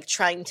who were like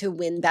trying to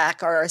win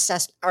back our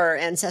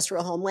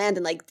ancestral homeland,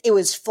 and like it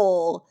was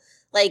full,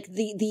 like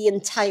the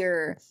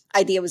entire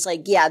idea was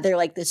like, yeah, they're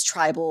like this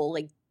tribal,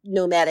 like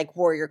nomadic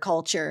warrior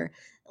culture,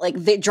 like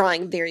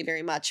drawing very,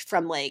 very much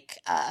from like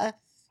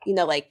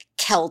like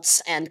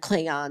Celts and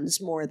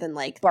Klingons more than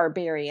like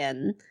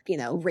barbarian,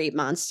 rape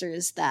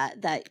monsters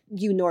that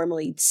you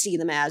normally see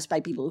them as by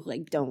people who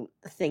like don't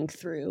think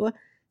through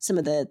some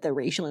of the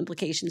racial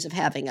implications of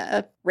having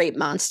a rape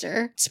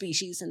monster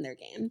species in their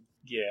game.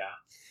 Yeah.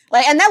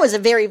 Like, and that was a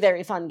very,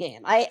 very fun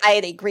game. I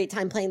had a great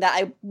time playing that.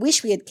 I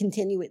wish we had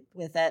continued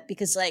with it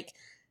because like,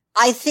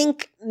 I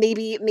think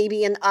maybe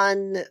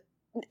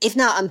if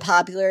not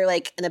unpopular,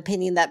 like an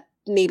opinion that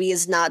maybe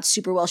is not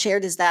super well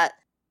shared is that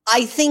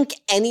I think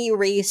any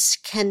race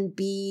can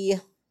be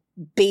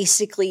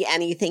basically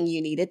anything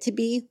you need it to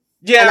be.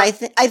 Yeah. And I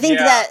think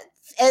that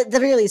at the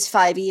very least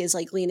 5e is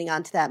like leaning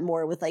onto that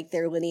more with like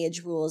their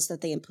lineage rules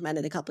that they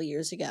implemented a couple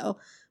years ago,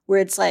 where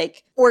it's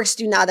like orcs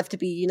do not have to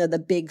be, the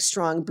big,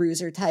 strong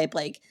bruiser type.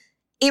 Like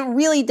it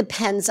really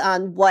depends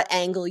on what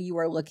angle you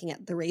are looking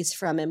at the race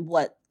from and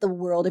what the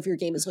world of your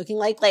game is looking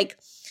like. Like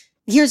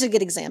here's a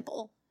good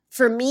example.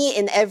 For me,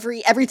 in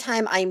every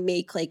time I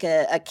make like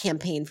a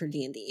campaign for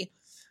D&D,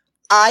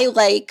 I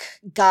like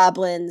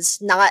goblins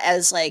not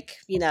as like,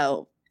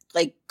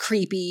 like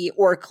creepy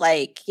orc,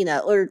 like,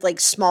 or like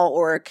small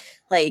orc,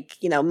 like,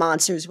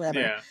 monsters, whatever.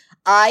 Yeah.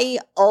 I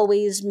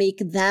always make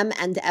them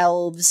and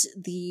elves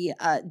the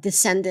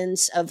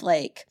descendants of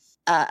like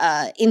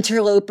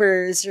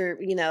interlopers or,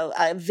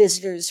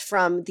 visitors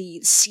from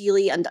the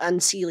Seelie and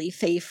Unseelie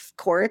faith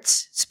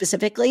courts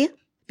specifically,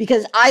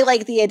 because I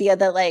like the idea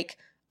that like,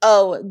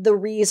 oh, the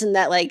reason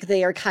that like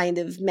they are kind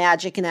of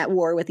magic and at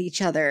war with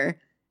each other.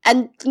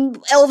 And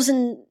elves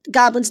and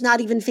goblins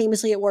not even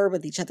famously at war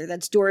with each other.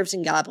 That's dwarves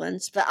and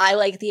goblins. But I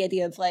like the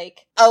idea of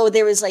like, oh,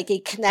 there was like a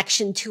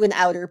connection to an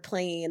outer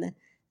plane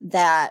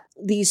that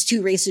these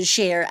two races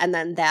share, and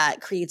then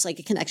that creates like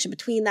a connection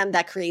between them,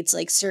 that creates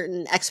like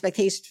certain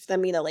expectations for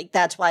them, like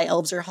that's why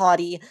elves are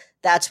haughty,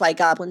 that's why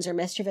goblins are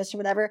mischievous or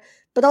whatever.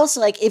 But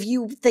also, like, if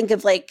you think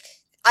of like,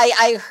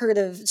 I heard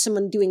of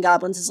someone doing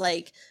goblins as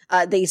like,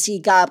 they see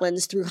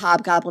goblins through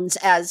hobgoblins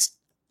as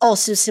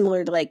also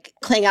similar to like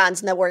Klingons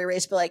and the warrior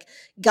race, but like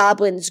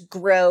goblins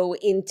grow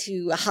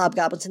into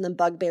hobgoblins and then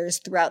bugbears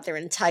throughout their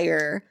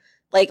entire,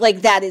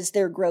 like that is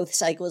their growth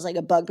cycle, is like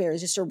a bugbear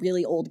is just a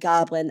really old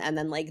goblin, and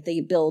then like they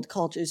build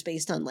cultures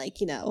based on like,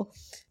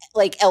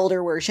 like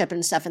elder worship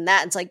and stuff, and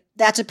it's like,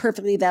 that's a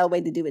perfectly valid way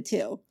to do it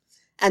too.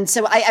 And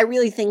so I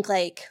really think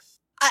like,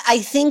 I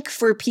think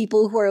for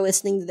people who are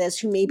listening to this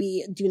who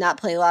maybe do not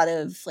play a lot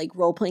of like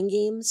role-playing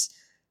games,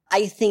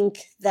 I think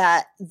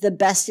that the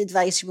best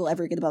advice you will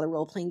ever get about a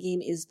role-playing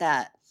game is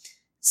that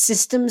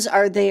systems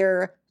are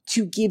there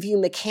to give you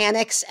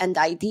mechanics and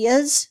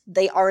ideas.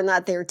 They are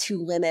not there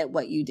to limit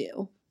what you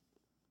do.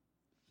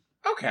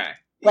 Okay.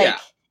 Like, yeah.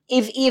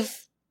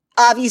 if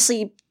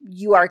obviously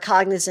you are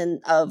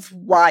cognizant of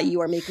why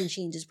you are making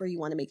changes where you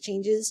want to make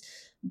changes,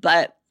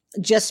 but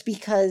just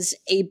because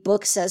a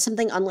book says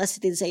something, unless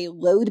it is a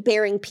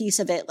load-bearing piece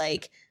of it,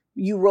 like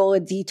you roll a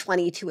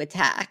d20 to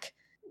attack,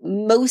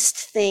 most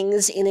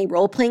things in a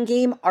role-playing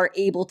game are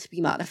able to be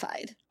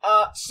modified.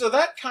 So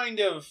that kind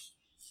of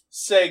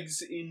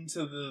segs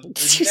into the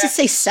Did you just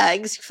say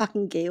segs, you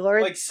fucking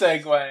gaylord? Like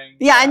segueing.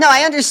 Yeah, I know.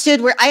 I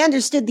understood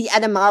the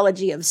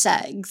etymology of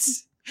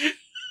segs.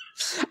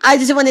 I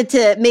just wanted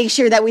to make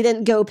sure that we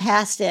didn't go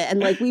past it, and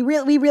like we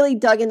really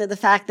dug into the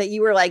fact that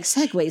you were like,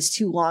 segue's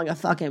too long a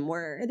fucking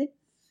word.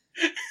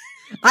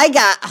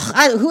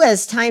 Who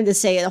has time to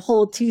say a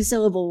whole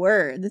 2-syllable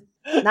word?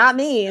 Not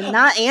me,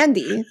 not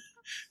Andy.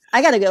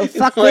 I gotta go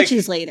fuck like,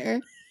 witches later.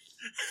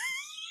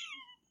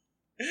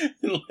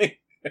 In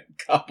like a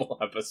couple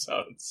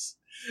episodes,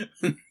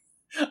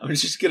 I'm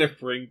just gonna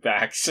bring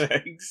back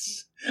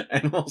segs,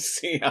 and we'll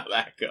see how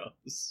that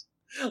goes.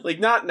 Like,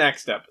 not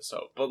next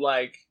episode, but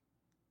like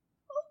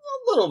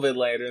a little bit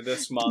later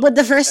this month. But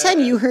the first time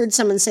you heard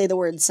someone say the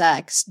word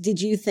sex, did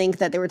you think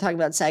that they were talking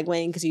about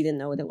segueing because you didn't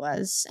know what it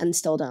was, and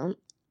still don't?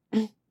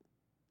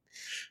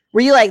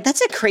 Were you like,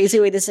 that's a crazy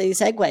way to say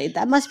segue?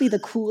 That must be the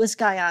coolest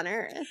guy on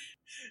earth.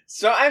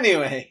 So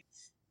anyway,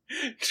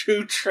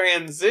 to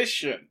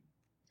transition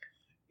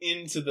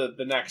into the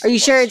next Are you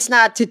question. sure it's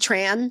not to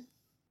tran?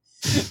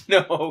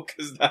 No,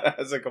 because that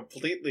has a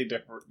completely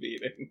different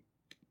meaning.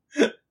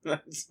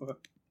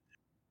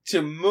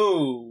 To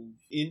move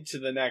into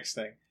the next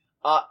thing.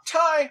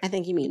 Ty, I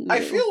think you mean move.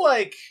 I feel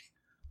like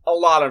a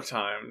lot of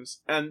times,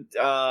 and,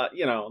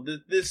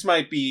 this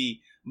might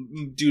be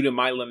due to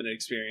my limited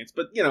experience,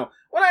 but,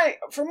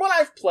 from what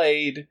I've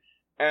played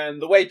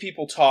and the way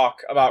people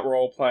talk about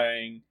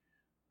role-playing,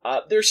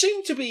 there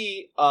seem to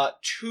be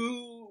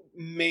two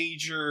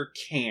major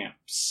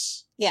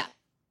camps. Yeah.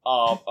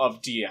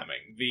 Of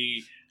DMing.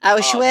 The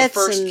Auschwitz. The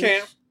first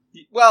camp.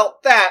 Well,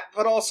 that,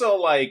 but also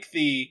like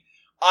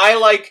I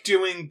like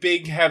doing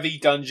big, heavy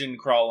dungeon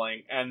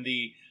crawling, and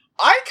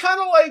I kind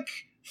of like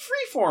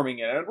freeforming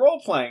it and role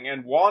playing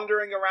and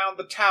wandering around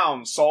the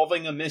town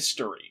solving a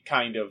mystery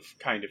kind of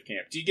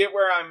camp. Do you get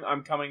where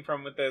I'm coming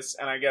from with this?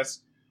 And I guess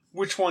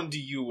which one do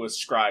you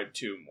ascribe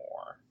to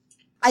more?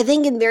 I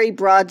think in very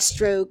broad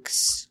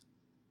strokes,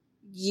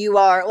 you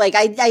are like,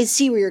 I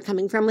see where you're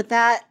coming from with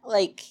that.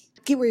 Like,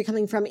 get where you're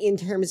coming from in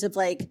terms of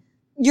like,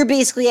 you're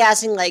basically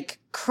asking like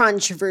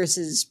crunch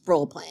versus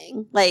role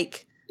playing.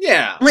 Like,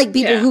 yeah, like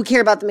people who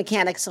care about the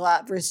mechanics a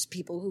lot versus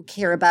people who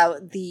care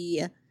about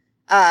the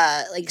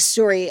like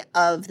story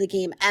of the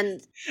game.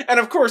 And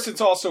of course,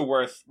 it's also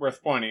worth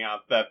pointing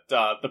out that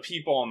the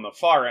people on the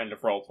far end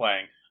of role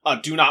playing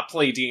do not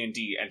play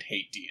D&D and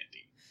hate D&D.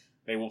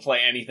 They will play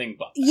anything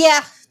but that.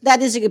 Yeah,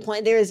 that is a good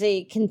point. There is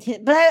a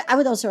but I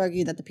would also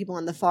argue that the people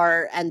on the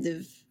far end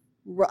of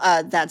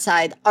that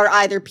side are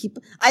either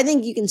people. I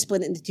think you can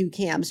split it into two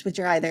camps, which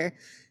are either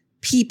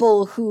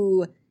people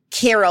who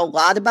care a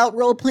lot about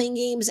role-playing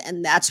games,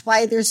 and that's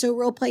why they're so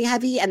role-play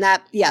heavy, and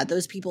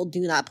those people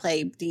do not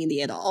play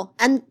D&D at all.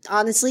 And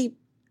honestly,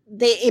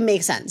 it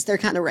makes sense. They're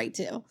kind of right,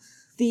 too.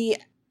 The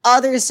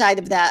other side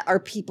of that are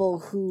people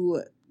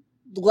who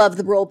love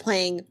the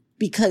role-playing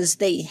because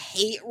they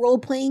hate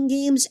role-playing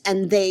games,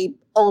 and they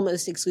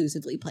almost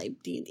exclusively play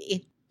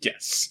D&D.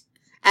 Yes.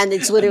 And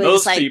it's literally and those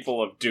just like,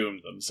 people have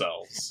doomed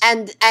themselves.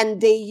 And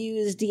they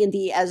use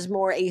D&D as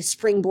more a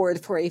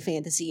springboard for a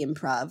fantasy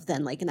improv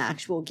than like an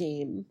actual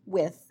game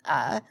with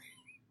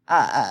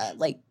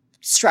like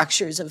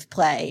structures of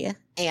play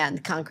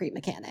and concrete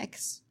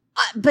mechanics.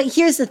 But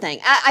here's the thing.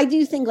 I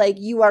do think like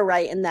you are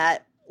right in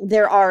that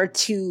there are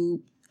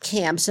two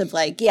camps of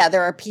like, yeah,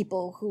 there are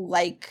people who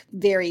like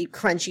very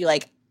crunchy,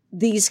 like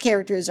these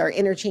characters are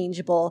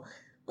interchangeable,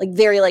 like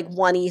very like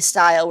one-y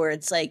style where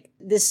it's like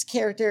this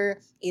character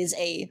is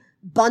a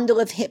bundle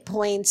of hit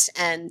points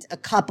and a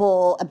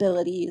couple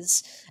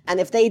abilities, and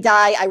if they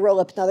die, I roll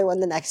up another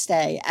one the next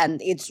day,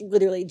 and it's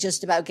literally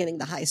just about getting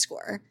the high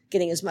score,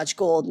 getting as much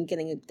gold and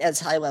getting it as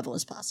high level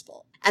as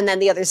possible. And then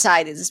the other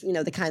side is,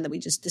 the kind that we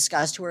just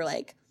discussed, who are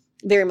like,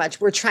 very much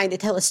we're trying to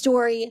tell a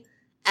story,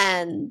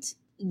 and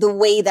the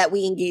way that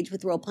we engage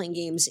with role-playing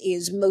games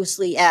is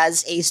mostly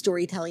as a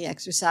storytelling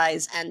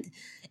exercise, and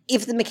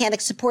if the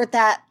mechanics support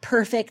that,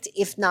 perfect.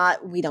 If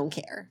not, we don't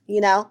care,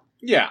 you know?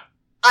 Yeah.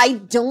 I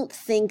don't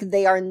think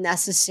they are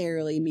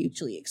necessarily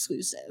mutually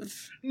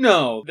exclusive.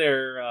 No, they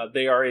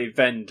are a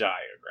Venn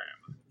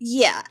diagram.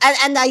 Yeah,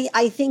 and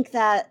I think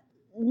that,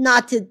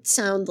 not to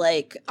sound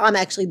like I'm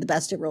actually the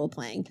best at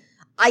role-playing,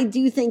 I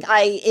do think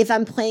if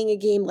I'm playing a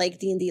game like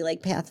D&D,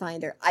 like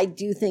Pathfinder, I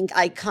do think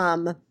I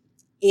come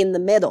in the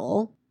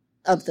middle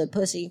of the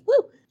pussy.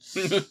 Woo!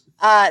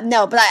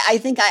 No, but I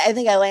think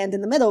I land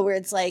in the middle where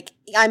it's like,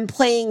 I'm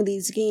playing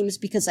these games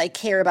because I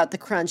care about the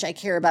crunch, I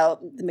care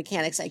about the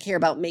mechanics, I care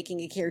about making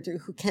a character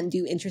who can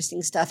do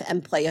interesting stuff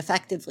and play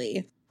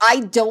effectively.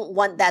 I don't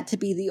want that to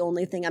be the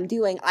only thing I'm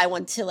doing. I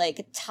want to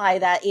like tie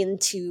that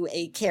into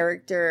a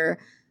character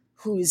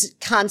whose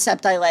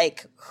concept I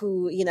like,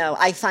 who, you know,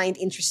 I find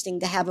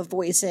interesting to have a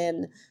voice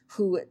in,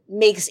 who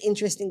makes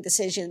interesting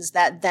decisions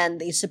that then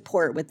they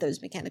support with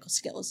those mechanical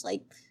skills.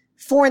 Like,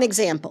 for an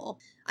example,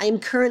 I am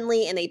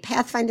currently in a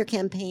Pathfinder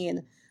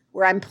campaign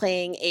where I'm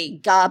playing a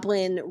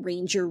Goblin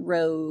Ranger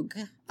Rogue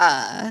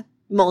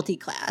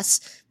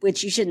multi-class,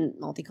 which you shouldn't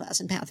multi-class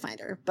in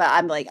Pathfinder, but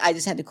I'm like, I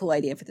just had a cool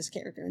idea for this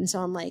character, and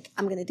so I'm like,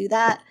 I'm gonna do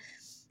that.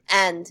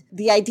 And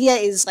the idea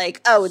is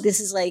like, oh,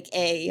 this is like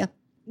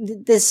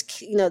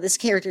this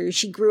character,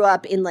 she grew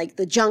up in like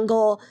the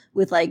jungle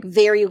with like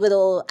very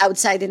little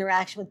outside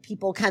interaction with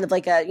people, kind of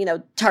like a, you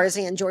know,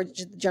 Tarzan, George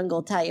of the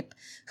Jungle type,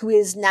 who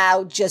is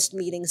now just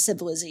meeting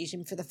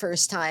civilization for the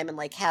first time and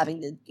like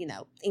having to, you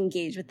know,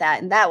 engage with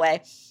that in that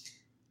way.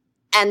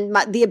 And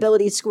the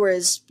ability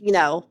scores, you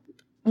know,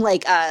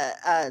 like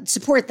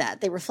support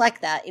that. They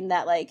reflect that, in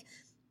that like,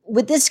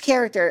 with this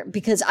character,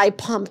 because I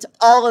pumped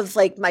all of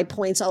like my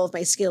points, all of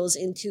my skills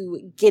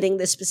into getting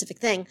this specific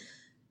thing,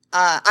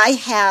 I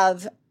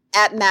have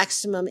at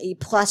maximum a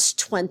plus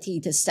 20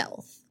 to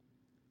stealth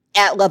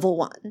at level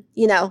 1.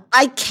 You know,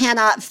 I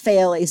cannot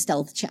fail a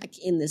stealth check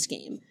in this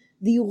game.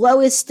 The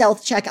lowest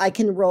stealth check I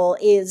can roll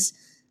is,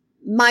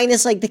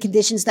 minus like the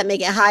conditions that make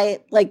it high,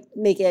 like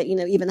make it, you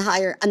know, even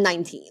higher, a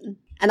 19.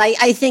 And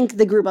I think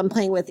the group I'm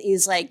playing with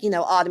is like, you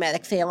know,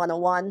 automatic fail on a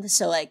 1.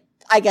 So like,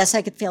 I guess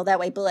I could fail that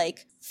way, but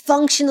like,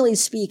 functionally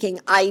speaking,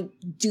 I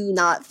do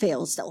not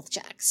fail stealth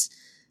checks.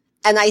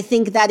 And I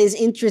think that is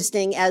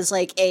interesting as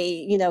like a,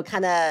 you know,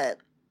 kind of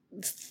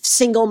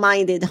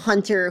single-minded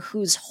hunter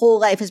whose whole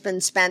life has been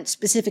spent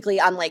specifically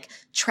on like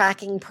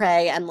tracking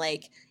prey and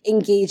like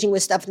engaging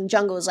with stuff in the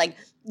jungle. Is like,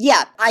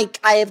 yeah, I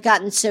have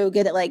gotten so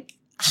good at like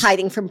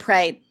hiding from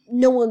prey,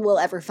 no one will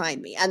ever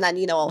find me. And then,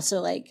 you know,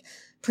 also like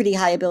pretty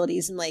high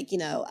abilities and like, you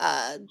know,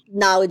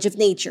 knowledge of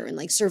nature and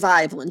like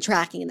survival and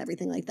tracking and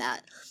everything like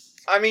that.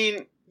 I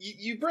mean,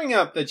 you bring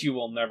up that you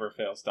will never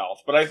fail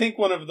stealth, but I think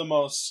one of the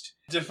most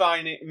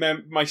defining,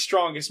 my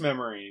strongest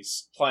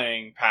memories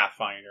playing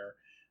Pathfinder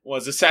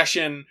was a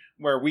session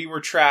where we were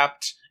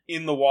trapped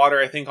in the water,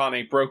 I think on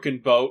a broken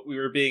boat. We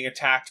were being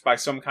attacked by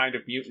some kind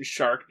of mutant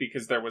shark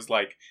because there was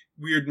like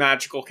weird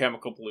magical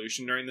chemical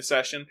pollution during the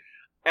session.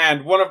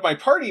 And one of my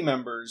party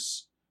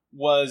members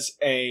was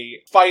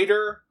a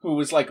fighter who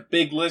was like a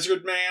big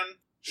lizard man.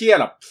 He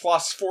had a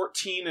plus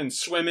 14 in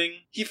swimming.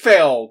 He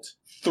failed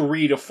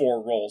 3 to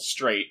 4 rolls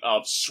straight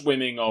of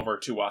swimming over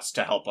to us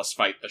to help us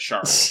fight the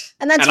shark.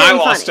 And that's and I really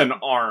lost funny. an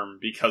arm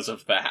because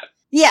of that.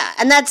 Yeah,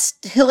 and that's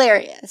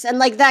hilarious. And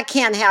like, that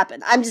can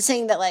happen. I'm just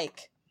saying that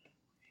like,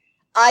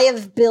 I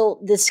have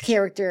built this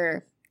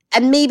character,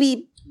 and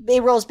maybe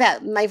it rolls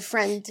back. My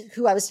friend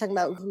who I was talking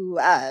about, who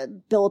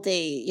built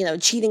a, you know,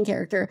 cheating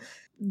character,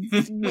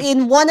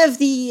 in one of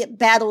the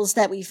battles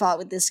that we fought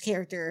with this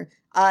character,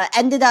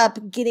 ended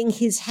up getting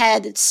his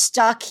head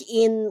stuck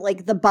in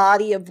like the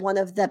body of one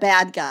of the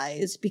bad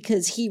guys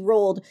because he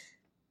rolled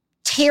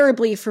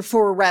terribly for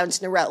 4 rounds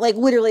in a row. Like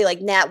literally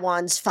like nat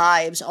 1s,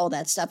 5s, all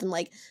that stuff. And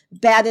like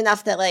bad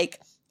enough that like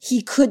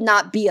he could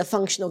not be a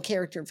functional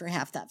character for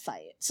half that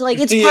fight. So like,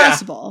 it's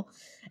possible.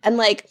 And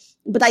like,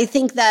 but I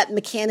think that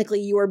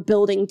mechanically you are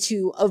building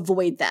to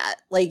avoid that.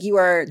 Like you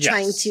are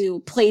trying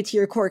to play to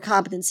your core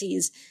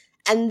competencies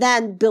and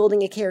then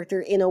building a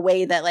character in a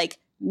way that like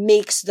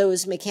makes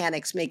those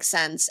mechanics make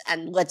sense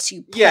and lets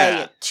you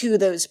play to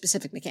those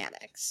specific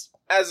mechanics.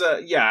 As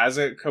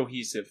a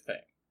cohesive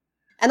thing.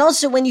 And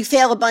also when you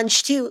fail a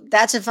bunch too,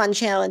 that's a fun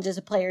challenge as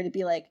a player to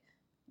be like,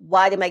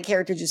 why did my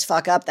character just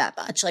fuck up that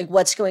much? Like,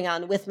 what's going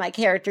on with my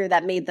character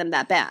that made them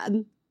that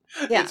bad?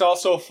 Yeah. It's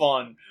also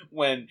fun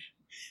when,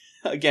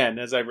 again,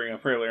 as I bring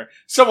up earlier,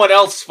 someone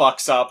else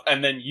fucks up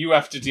and then you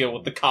have to deal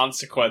with the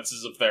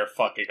consequences of their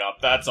fucking up.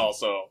 That's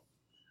also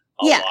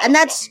a lot and of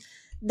that's fun.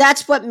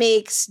 That's what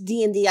makes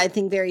D&D, I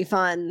think, very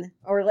fun,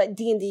 or like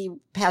D&D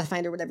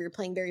Pathfinder, whatever you're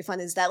playing, very fun,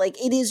 is that like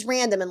it is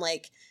random and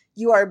like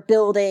you are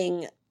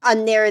building a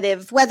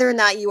narrative, whether or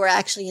not you are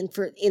actually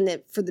in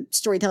it for the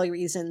storytelling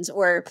reasons,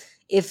 or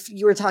if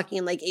you were talking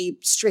in like a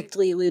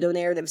strictly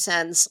ludonarrative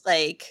sense,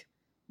 like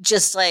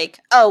just like,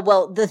 oh,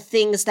 well, the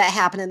things that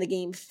happen in the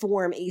game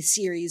form a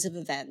series of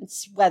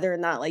events, whether or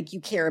not like you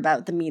care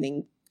about the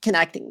meaning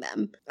connecting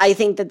them. I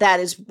think that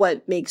is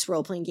what makes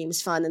role-playing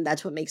games fun, and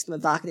that's what makes them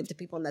evocative to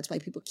people, and that's why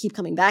people keep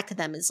coming back to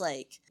them, is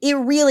like, it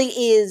really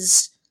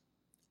is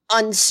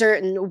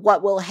uncertain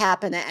what will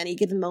happen at any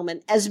given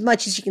moment, as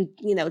much as you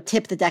can,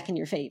 tip the deck in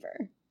your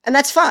favor. And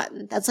that's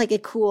fun. That's like a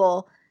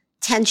cool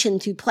tension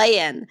to play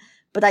in.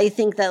 But I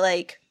think that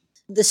like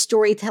the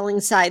storytelling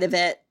side of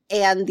it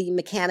and the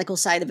mechanical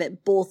side of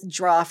it both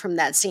draw from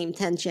that same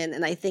tension.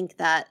 And I think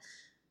that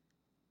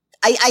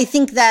I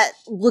think that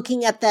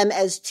looking at them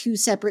as two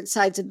separate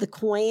sides of the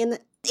coin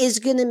is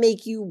going to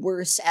make you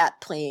worse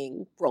at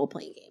playing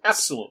role-playing games.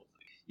 Absolutely.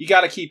 You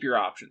got to keep your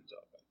options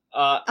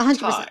open. 100%.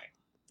 Ty,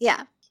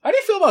 yeah. how do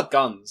you feel about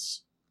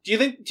guns?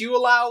 Do you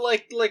allow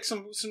like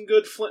some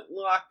good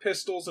flintlock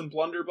pistols and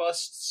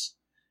blunderbusts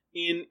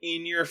in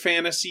your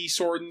fantasy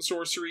sword and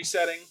sorcery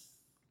setting?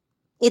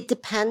 It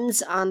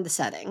depends on the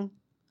setting.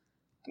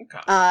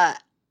 Okay.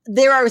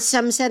 There are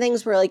some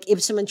settings where, like,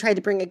 if someone tried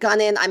to bring a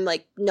gun in, I'm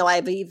like, no, I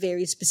have a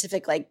very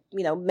specific, like,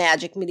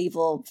 magic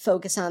medieval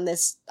focus on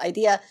this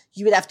idea.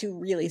 You would have to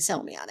really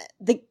sell me on it.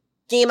 The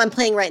game I'm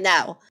playing right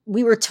now,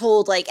 we were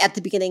told, like, at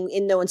the beginning,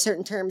 in no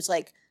uncertain terms,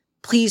 like,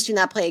 please do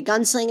not play a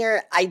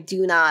gunslinger.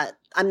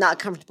 I'm not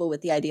comfortable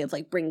with the idea of,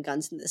 like, bringing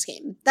guns into this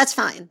game. That's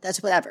fine.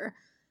 That's whatever.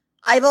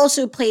 I've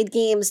also played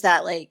games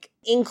that, like,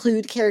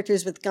 include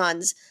characters with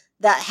guns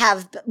that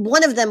have,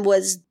 one of them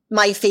was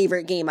my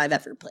favorite game I've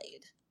ever played.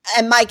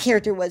 And my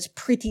character was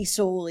pretty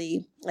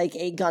solely like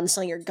a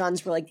gunslinger.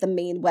 Guns were like the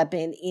main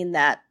weapon in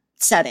that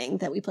setting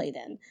that we played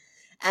in.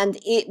 And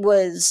it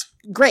was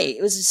great.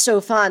 It was so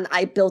fun.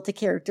 I built a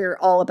character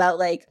all about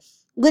like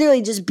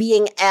literally just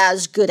being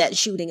as good at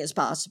shooting as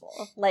possible.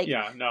 Like,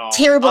 yeah, no.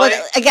 Terrible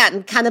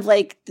again, kind of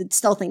like the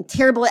stealth thing,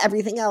 terrible at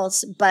everything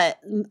else. But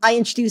I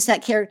introduced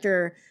that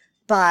character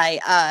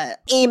by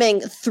aiming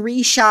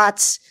 3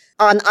 shots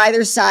on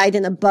either side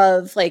and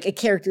above like a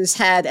character's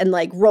head and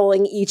like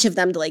rolling each of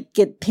them to like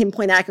get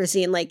pinpoint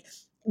accuracy, and like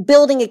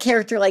building a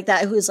character like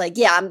that who's like,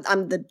 yeah,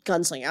 I'm the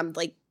gunslinger.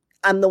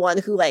 I'm the one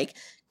who like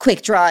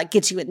quick draw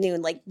gets you at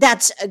noon. Like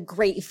that's a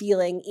great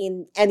feeling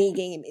in any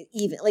game,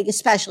 even like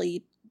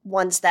especially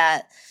ones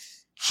that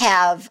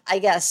have, I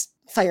guess,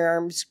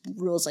 firearms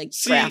rules like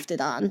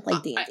grafted on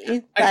like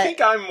D&D. I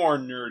think I'm more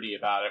nerdy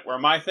about it, where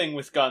my thing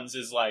with guns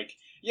is like,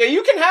 yeah,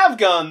 you can have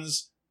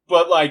guns,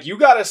 but, like, you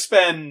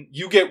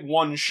get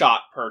 1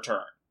 shot per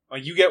turn.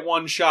 Like, you get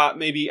 1 shot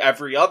maybe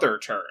every other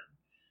turn.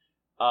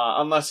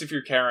 Unless if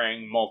you're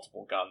carrying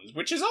multiple guns,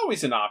 which is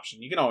always an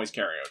option. You can always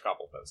carry a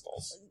couple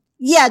pistols.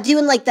 Yeah,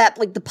 doing, like, that,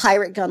 like, the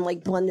pirate gun,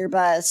 like,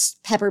 blunderbuss,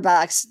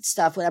 pepperbox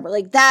stuff, whatever.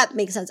 Like, that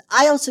makes sense.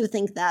 I also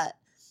think that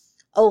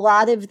a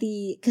lot of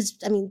because,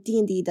 I mean,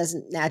 D&D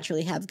doesn't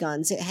naturally have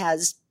guns. It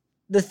has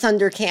the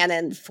thunder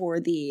cannon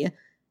for the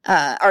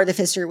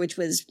Artificer, which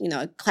was,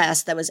 a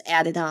class that was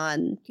added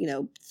on,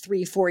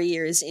 3-4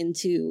 years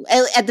into,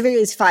 at the very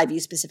least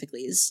 5e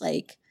specifically, is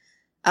like,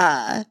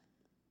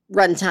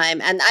 runtime.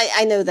 And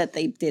I know that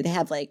they did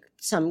have like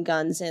some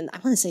guns in, I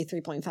want to say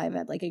 3.5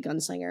 had like a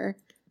gunslinger,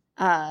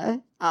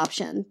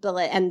 option, but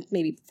like, and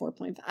maybe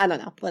 4.5, I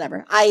don't know,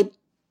 whatever. I've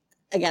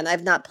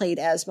not played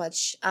as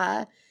much,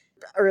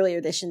 earlier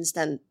editions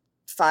than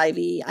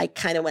 5e. I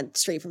kind of went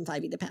straight from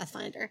 5e to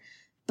Pathfinder,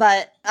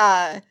 but,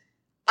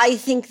 I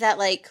think that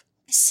like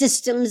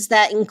systems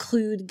that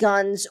include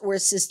guns or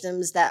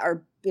systems that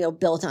are,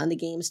 built on the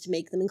games to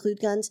make them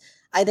include guns,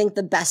 I think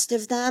the best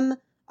of them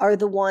are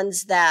the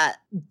ones that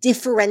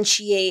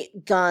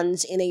differentiate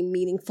guns in a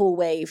meaningful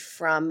way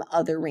from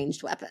other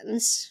ranged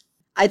weapons.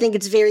 I think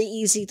it's very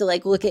easy to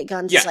like look at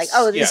guns as like,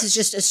 oh, this is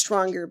just a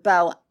stronger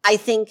bow. I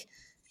think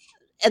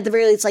at the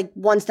very least, like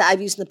ones that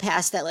I've used in the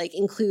past that like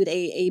include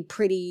a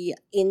pretty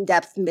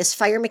in-depth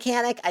misfire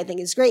mechanic, I think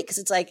is great, because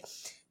it's like,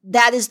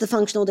 that is the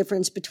functional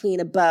difference between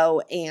a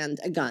bow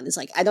and a gun. It's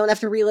like, I don't have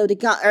to reload a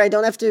gun, or I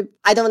don't have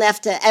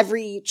to,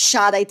 every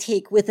shot I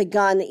take with a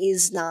gun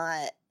is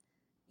not,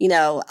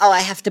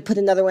 I have to put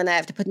another one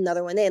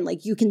in.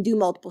 Like, you can do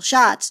multiple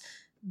shots,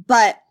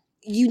 but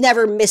you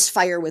never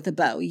misfire with a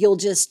bow. You'll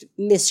just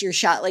miss your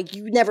shot. Like,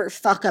 you never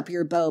fuck up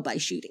your bow by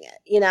shooting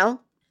it,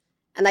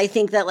 And I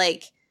think that,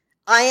 like,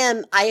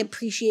 I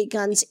appreciate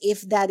guns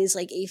if that is,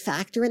 like, a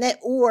factor in it,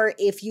 or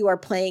if you are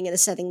playing in a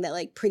setting that,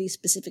 like, pretty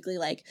specifically,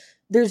 like,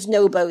 there's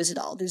no bows at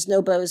all. There's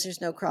no bows.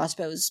 There's no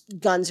crossbows.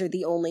 Guns are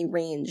the only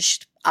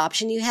ranged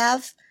option you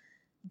have.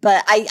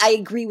 But I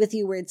agree with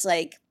you where it's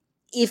like,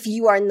 if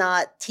you are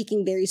not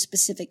taking very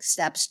specific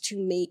steps to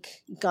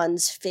make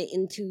guns fit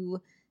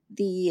into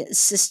the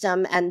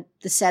system and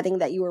the setting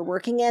that you are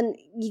working in,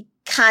 you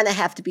kind of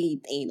have to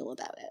be anal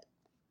about it.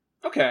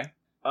 Okay.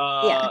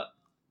 Yeah.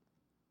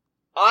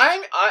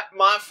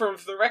 For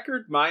the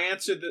record, my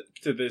answer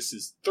to this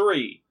is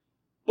 3.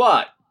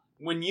 But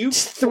when you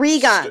 3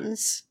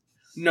 guns.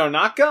 No,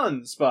 not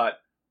guns,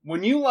 but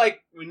when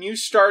you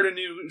start a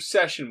new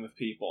session with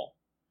people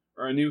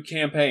or a new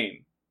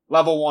campaign,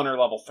 level 1 or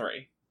level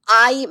 3.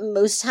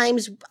 Most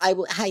times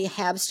I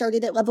have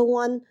started at level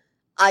 1.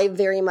 I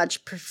very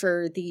much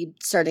prefer the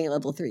starting at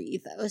level 3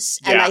 ethos.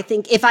 And I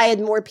think if I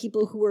had more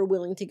people who were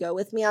willing to go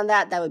with me on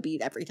that, that would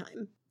beat every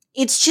time.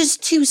 It's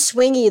just too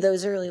swingy,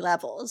 those early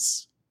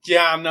levels.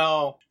 Yeah,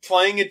 no.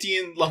 Playing at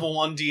level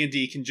 1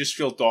 D&D can just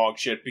feel dog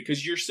shit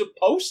because you're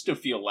supposed to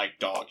feel like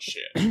dog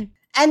shit.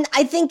 And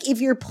I think if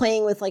you're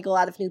playing with like a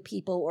lot of new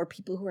people or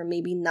people who are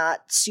maybe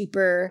not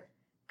super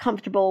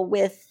comfortable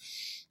with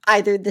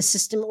either the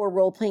system or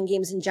role-playing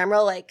games in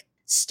general, like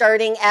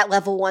starting at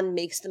level 1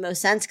 makes the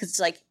most sense because it's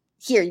like,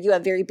 here, you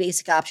have very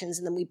basic options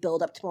and then we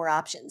build up to more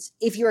options.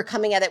 If you're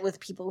coming at it with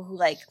people who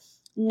like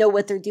know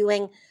what they're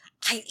doing,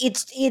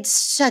 it's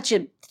such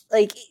a,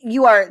 like,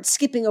 you are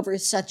skipping over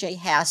such a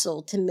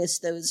hassle to miss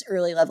those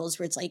early levels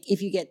where it's like,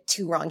 if you get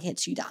 2 wrong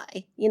hits, you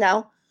die, you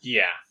know?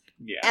 Yeah.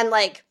 And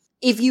like,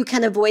 if you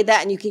can avoid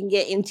that and you can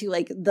get into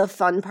like the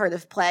fun part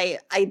of play,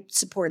 I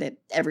support it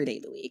every day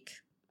of the week.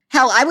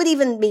 Hell, I would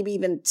maybe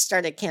even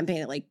start a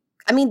campaign at like,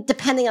 I mean,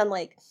 depending on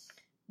like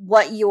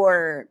what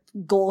your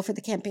goal for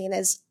the campaign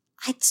is,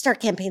 I'd start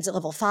campaigns at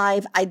level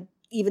 5. I'd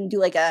even do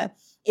like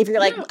if you're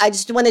like, I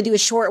just want to do a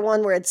short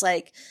one where it's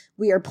like,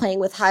 we are playing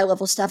with high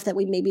level stuff that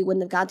we maybe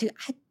wouldn't have got to.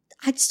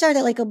 I'd start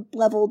at like a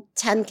level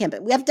 10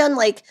 campaign. We have done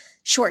like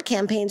short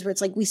campaigns where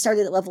it's like, we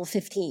started at level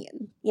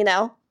 15, you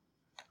know?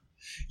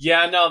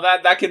 Yeah, no,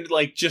 that can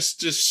like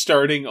just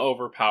starting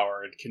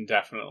overpowered can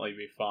definitely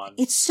be fun.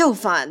 It's so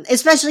fun,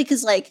 especially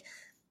because like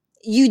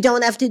you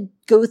don't have to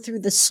go through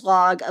the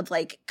slog of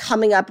like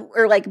coming up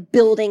or like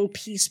building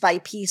piece by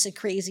piece a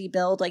crazy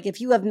build. Like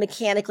if you have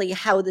mechanically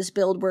how this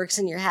build works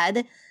in your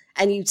head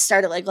and you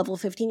start at like level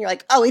 15, you're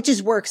like, oh, it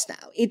just works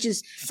now. It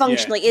just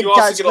functionally, it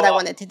does what I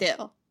want it to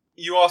do.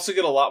 You also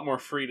get a lot more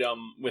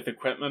freedom with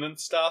equipment and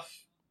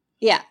stuff.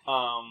 Yeah.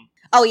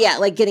 Oh yeah,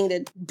 like getting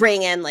to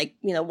bring in like,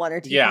 you know, 1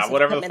 or 2 pieces of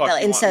whatever the fuck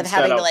that, instead of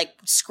having to like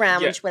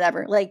scrounge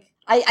whatever. Like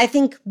I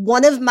think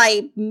one of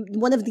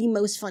the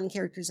most fun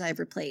characters I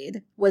ever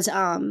played was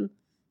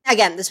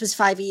again, this was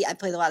 5e. I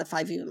played a lot of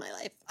 5e in my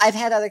life. I've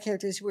had other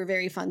characters who were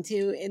very fun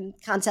too in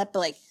concept, but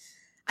like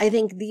I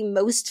think the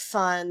most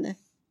fun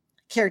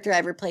character I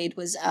ever played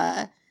was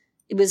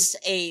it was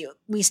a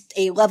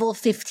level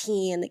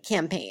 15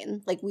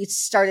 campaign. Like we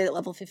started at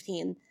level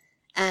 15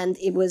 and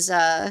it was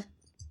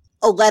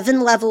 11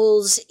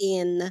 levels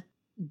in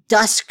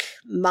Dusk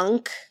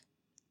Monk,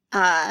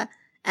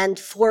 and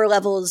 4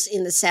 levels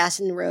in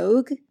Assassin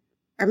Rogue,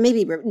 or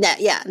maybe,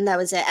 yeah, and that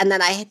was it. And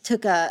then I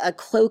took a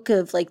cloak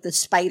of like the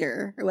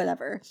spider or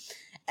whatever.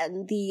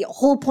 And the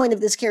whole point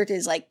of this character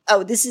is like,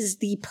 oh, this is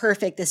the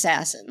perfect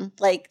assassin.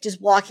 Like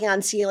just walking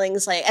on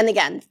ceilings, like, and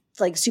again,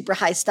 like super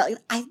high stuff.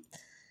 I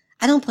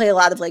don't play a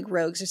lot of like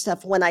rogues or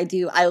stuff. When I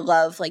do, I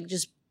love like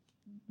just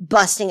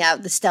busting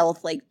out the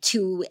stealth like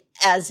to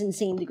as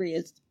insane degree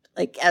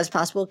as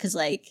possible, because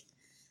like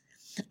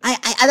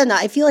I don't know,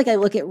 I feel like I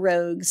look at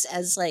rogues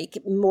as like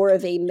more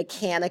of a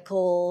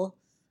mechanical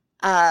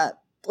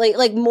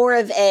like more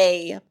of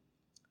a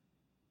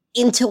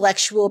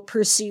intellectual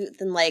pursuit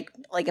than like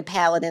a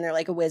paladin or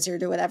like a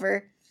wizard or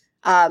whatever.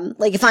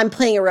 Like if I'm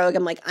playing a rogue,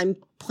 I'm like, I'm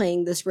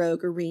playing this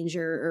rogue or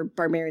ranger or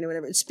barbarian or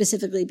whatever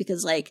specifically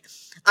because like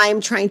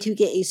I'm trying to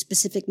get a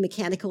specific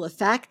mechanical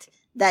effect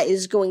that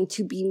is going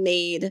to be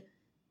made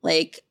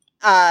like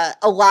a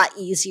lot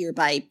easier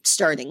by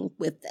starting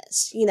with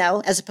this, you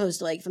know, as opposed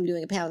to like if I'm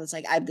doing a paladin, it's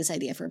like I have this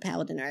idea for a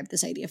paladin or I have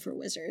this idea for a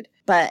wizard.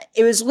 But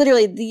it was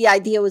literally, the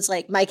idea was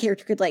like my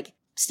character could like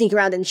sneak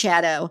around in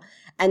shadow,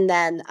 and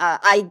then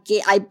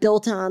I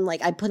built on,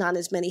 like, I put on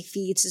as many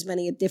feats, as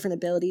many different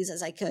abilities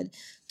as I could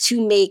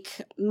to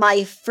make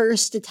my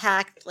first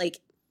attack like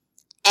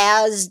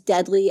as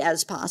deadly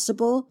as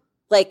possible,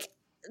 like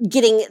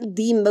getting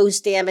the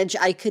most damage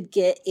I could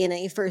get in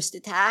a first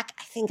attack.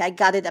 I think I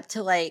got it up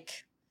to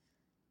like,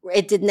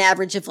 it did an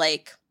average of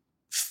like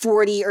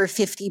 40 or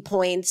 50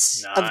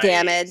 points of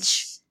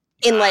damage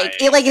in like,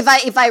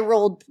 if I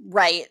rolled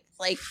right,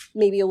 like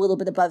maybe a little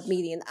bit above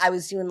median, I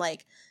was doing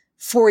like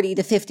 40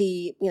 to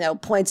 50,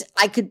 points.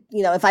 I could,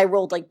 if I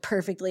rolled like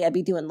perfectly, I'd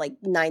be doing like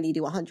 90 to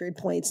 100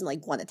 points in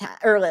like one attack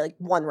or like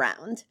one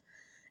round.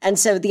 And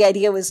so the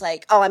idea was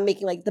like, oh, I'm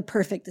making like the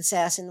perfect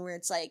assassin where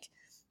it's like,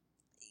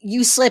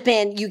 you slip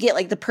in, you get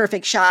like the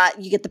perfect shot,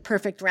 you get the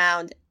perfect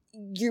round.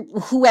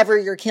 Whoever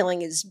you're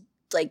killing is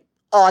like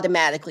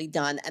automatically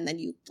done, and then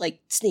you like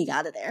sneak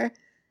out of there.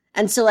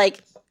 And so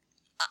like,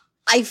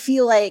 I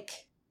feel like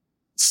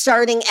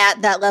starting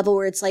at that level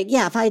where it's like,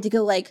 yeah, if I had to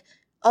go like,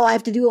 oh, I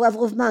have to do a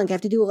level of monk, I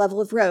have to do a level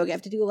of rogue, I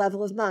have to do a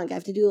level of monk, I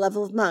have to do a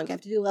level of monk, I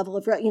have to do a level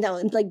of rogue,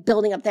 and like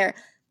building up there.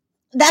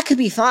 That could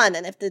be fun.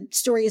 And if the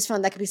story is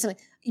fun, that could be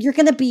something. You're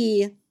going to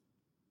be,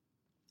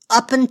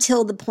 up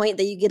until the point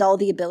that you get all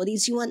the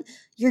abilities you want,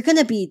 you're going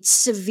to be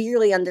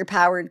severely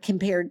underpowered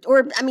compared,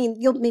 or, I mean,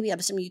 you'll maybe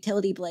have some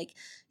utility, but like,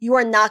 you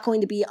are not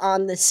going to be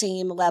on the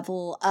same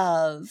level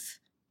of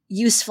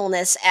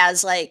usefulness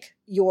as like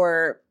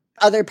your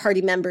other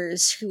party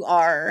members who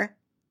are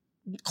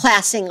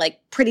classing like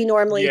pretty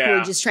normally, who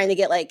are just trying to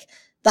get like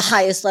the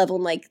highest level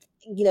and like,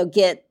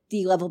 get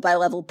the level by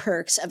level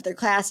perks of their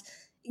class.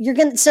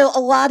 So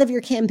a lot of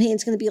your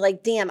campaign's going to be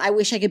like, damn, I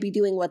wish I could be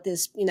doing what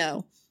this,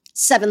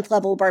 7th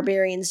level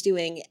barbarian's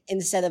doing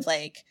instead of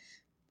like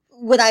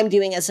what I'm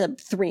doing as a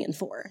 3 and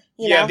 4.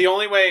 You know? The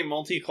only way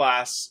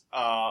multi-class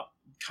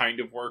kind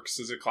of works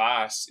as a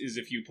class is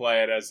if you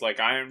play it as like,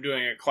 I am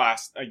doing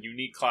a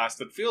unique class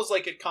that feels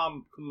like it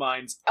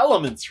combines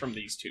elements from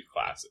these two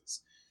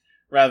classes,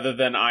 rather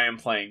than I am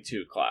playing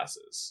 2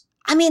 classes.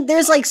 I mean,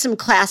 there's like some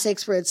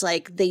classics where it's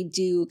like they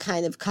do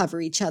kind of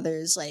cover each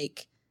other's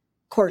like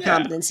core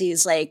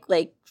competencies,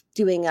 like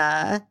doing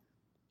a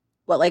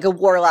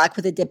warlock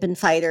with a dippin'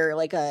 fighter,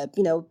 like a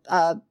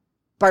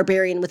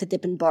barbarian with a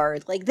dippin'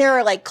 bard. Like there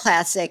are like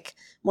classic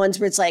ones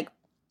where it's like,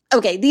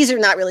 okay, these are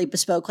not really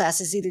bespoke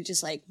classes. These are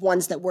just like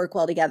ones that work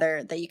well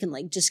together that you can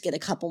like just get a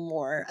couple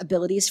more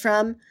abilities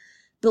from.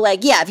 But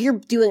like, yeah, if you're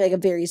doing like a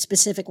very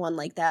specific one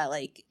like that,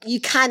 like you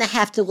kind of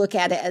have to look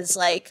at it as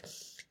like,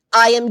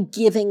 I am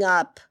giving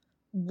up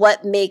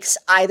what makes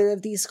either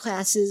of these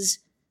classes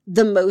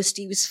the most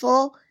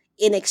useful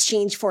in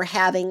exchange for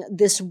having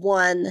this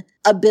one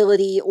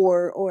ability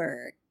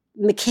or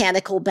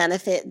mechanical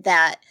benefit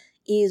that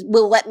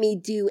will let me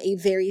do a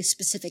very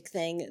specific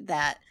thing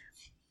that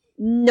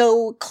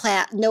no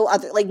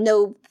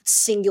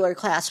singular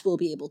class will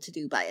be able to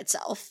do by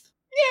itself.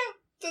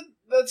 Yeah,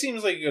 that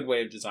seems like a good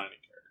way of designing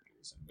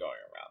characters and going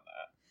around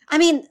that. I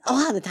mean, a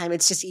lot of the time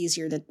it's just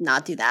easier to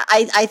not do that.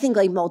 I think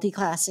like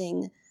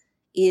multi-classing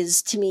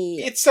is, to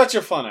me, it's such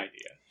a fun idea.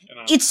 You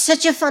know? It's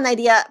such a fun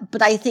idea,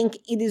 but I think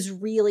it is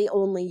really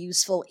only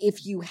useful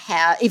if you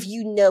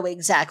know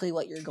exactly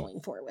what you're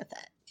going for with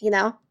it. You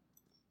know?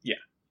 Yeah.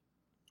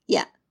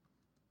 Yeah.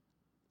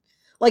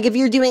 Like if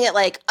you're doing it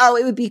like, oh,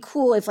 it would be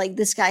cool if like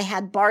this guy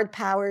had bard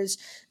powers,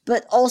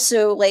 but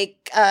also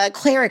like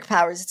cleric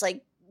powers. It's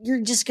like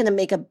you're just gonna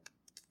make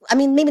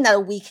maybe not a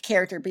weak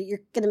character, but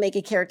you're gonna make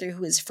a character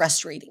who is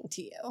frustrating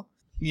to you.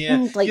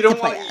 Yeah, like you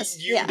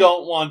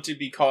don't want to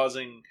be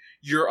causing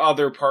your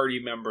other party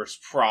members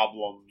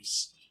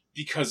problems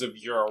because of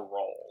your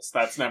roles.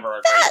 That's never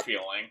a great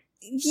feeling.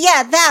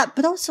 Yeah, that,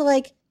 but also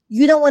like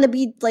you don't want to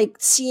be like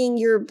seeing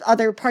your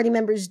other party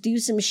members do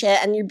some shit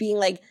and you're being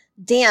like,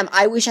 damn,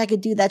 I wish I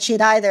could do that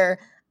shit either.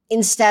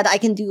 Instead, I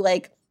can do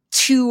like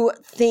 2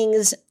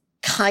 things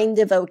kind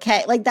of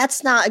okay. Like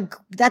that's not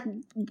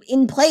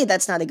in play.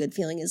 That's not a good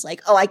feeling. Is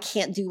like, oh, I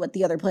can't do what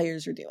the other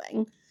players are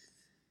doing,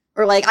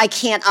 or like I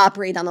can't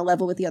operate on a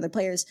level with the other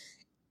players.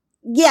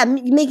 Yeah,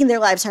 making their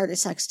lives harder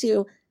sucks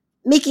too.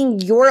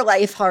 Making your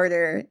life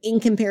harder in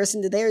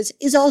comparison to theirs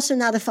is also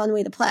not a fun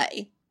way to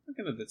play.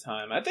 Looking at the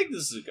time, I think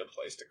this is a good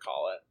place to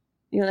call it.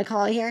 You want to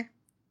call it here?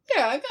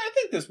 Yeah, I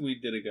think we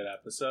did a good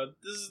episode.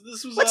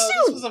 This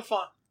was a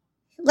fun.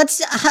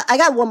 I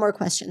got one more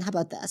question. How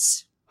about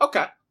this?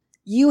 Okay.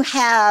 You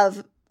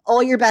have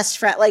all your best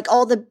friends, like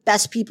all the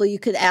best people you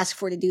could ask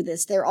for to do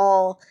this. They're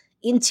all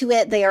into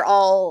it.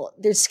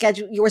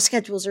 Your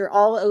schedules are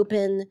all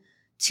open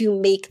to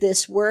make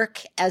this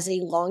work as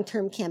a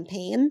long-term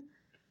campaign.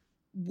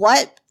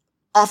 What,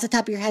 off the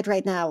top of your head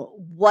right now,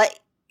 what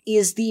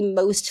is the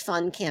most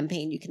fun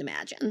campaign you can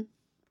imagine?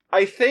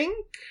 I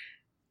think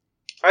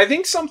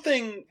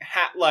something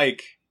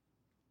like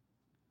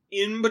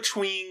in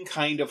between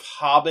kind of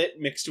Hobbit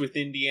mixed with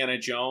Indiana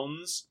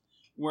Jones,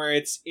 where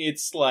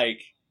it's like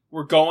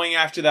we're going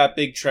after that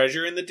big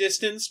treasure in the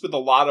distance with a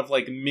lot of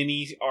like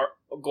mini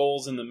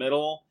goals in the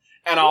middle,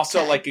 and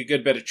also like a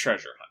good bit of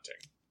treasure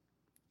hunting.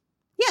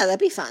 Yeah, that'd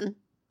be fun.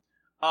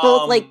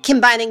 Both like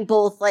combining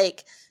both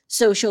like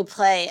social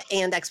play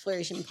and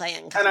exploration play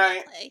and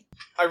combat play.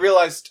 I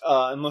realized,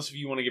 unless if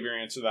you want to give your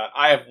answer to that,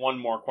 I have one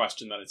more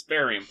question that is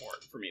very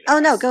important for me to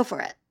ask. No, go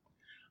for it.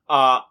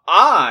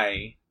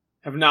 I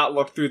have not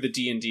looked through the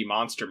D&D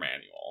monster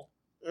manual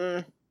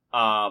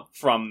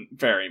from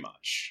very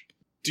much.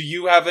 Do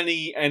you have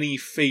any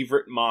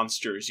favorite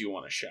monsters you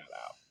want to shout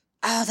out?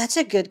 Oh, that's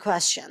a good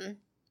question.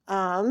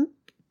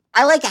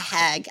 I like a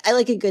hag. I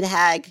like a good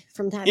hag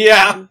from time to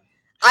time.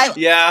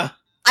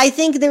 I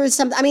think there's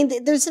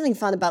something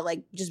fun about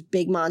like just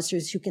big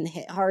monsters who can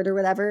hit hard or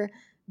whatever.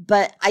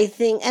 But I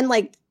think, and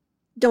like,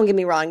 don't get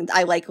me wrong,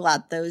 I like a lot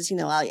of those. You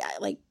know, I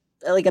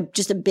like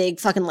just a big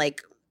fucking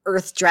like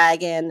earth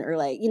dragon, or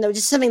like, you know,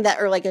 just something that,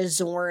 or like a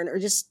Zorn, or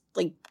just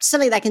like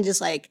something that can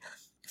just like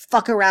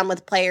fuck around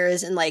with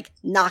players and like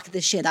knock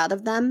the shit out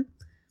of them.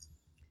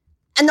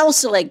 And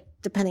also like,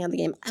 depending on the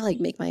game, I like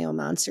make my own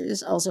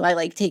monsters. Also, I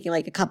like taking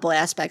like a couple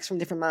aspects from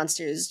different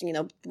monsters, you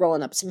know,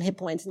 rolling up some hit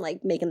points and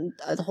like making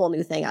a whole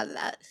new thing out of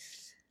that.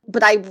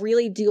 But I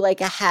really do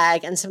like a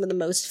hag, and some of the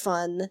most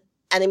fun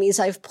enemies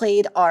I've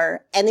played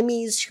are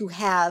enemies who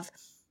have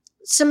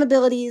some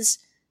abilities,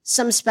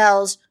 some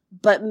spells,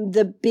 but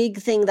the big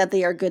thing that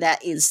they are good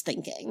at is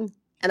thinking.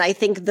 And I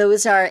think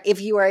those are,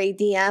 if you are a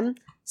DM,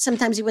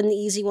 sometimes you win the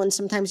easy one,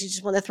 sometimes you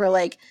just want to throw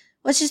like,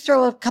 let's just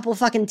throw a couple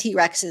fucking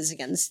T-Rexes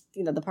against,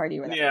 you know, the party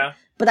or whatever. Yeah.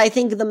 But I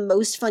think the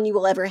most fun you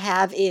will ever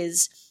have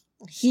is,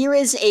 here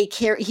is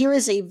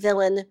a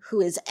villain who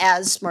is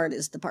as smart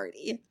as the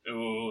party.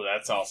 Ooh,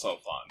 that's also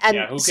fun. And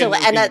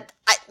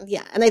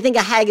and I think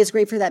a hag is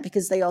great for that,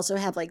 because they also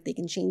have like, they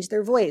can change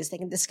their voice, they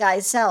can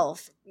disguise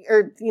self,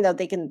 or, you know,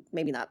 they can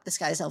maybe not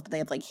disguise self, but they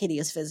have like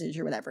hideous visage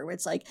or whatever, where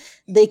it's like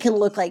they can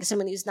look like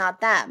someone who's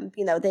not them.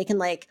 You know, they can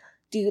like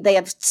they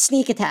have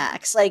sneak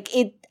attacks. Like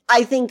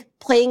I think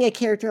playing a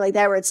character like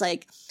that where it's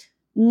like,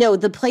 no,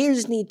 the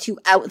players need to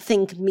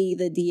outthink me,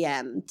 the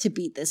DM, to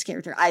beat this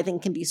character, I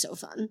think can be so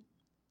fun.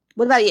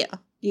 What about you?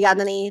 You got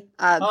any big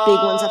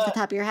ones off the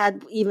top of your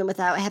head, even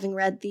without having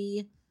read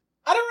the...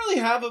 I don't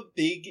really have a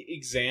big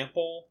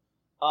example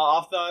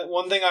off the...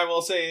 One thing I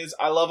will say is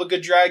I love a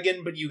good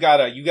dragon, but you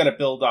gotta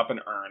build up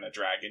and earn a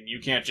dragon. You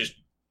can't just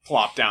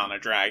plop down a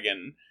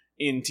dragon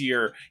into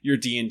your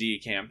D&D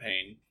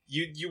campaign.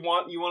 You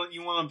want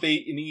to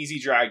bait an easy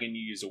dragon,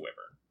 you use a wyvern.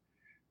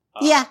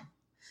 Yeah.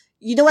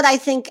 You know what I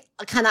think,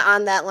 kind of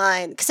on that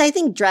line, because I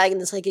think dragon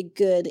is like a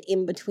good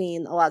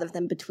in-between, a lot of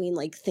them between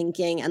like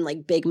thinking and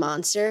like big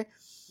monster.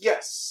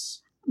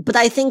 Yes. But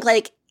I think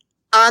like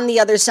on the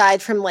other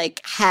side from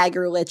like hag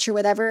or lich or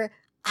whatever,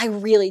 I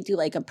really do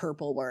like a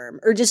purple worm,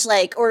 or just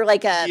like, or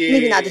like a,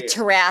 maybe not a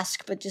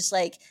Tarask, but just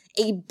like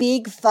a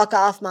big fuck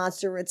off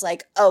monster where it's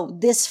like, oh,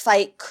 this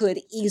fight could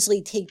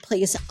easily take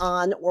place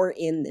on or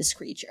in this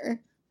creature,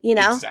 you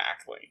know?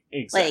 Exactly.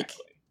 Like,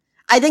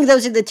 I think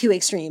those are the two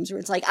extremes where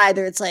it's like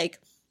either it's like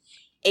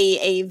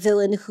a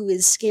villain who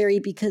is scary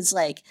because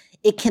like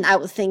it can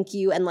outthink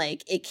you and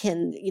like it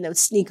can, you know,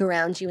 sneak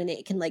around you and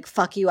it can like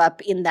fuck you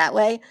up in that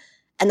way.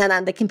 And then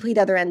on the complete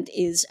other end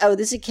is, oh,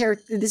 this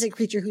is a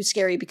creature who's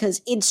scary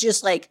because it's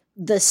just like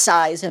the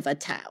size of a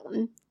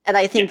town. And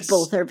I think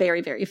both are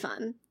very, very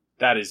fun.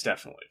 That is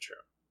definitely true.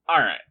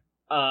 All right.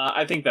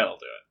 I think that'll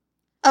do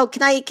it. Oh,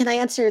 can I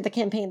answer the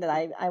campaign that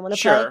I want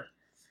to play?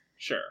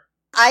 Sure.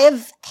 I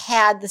have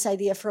had this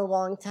idea for a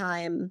long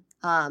time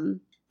that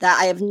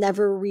I have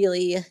never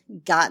really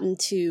gotten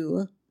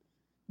to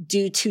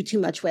do too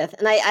much with.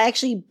 And I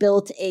actually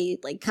built a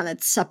like kind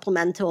of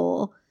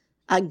supplemental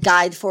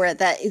guide for it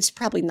that is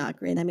probably not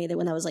great. I made it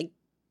when I was like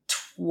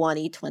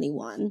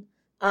 21.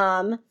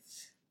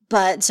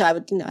 But so I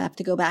would, you know, have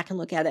to go back and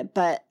look at it.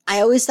 But I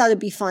always thought it'd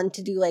be fun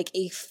to do like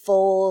a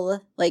full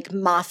like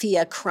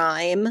mafia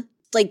crime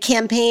like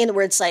campaign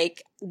where it's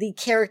like the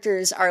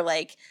characters are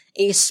like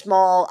a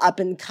small up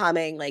and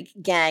coming like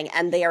gang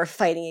and they are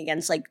fighting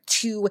against like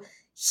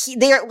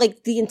they are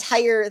like the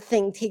entire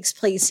thing takes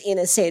place in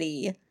a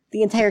city.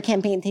 The entire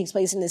campaign takes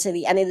place in the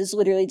city and it is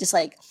literally just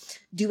like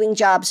doing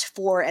jobs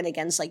for and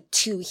against like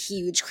two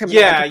huge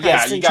criminal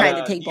enterprises and trying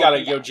to take both. You got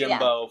a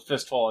Yojimbo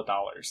fistful of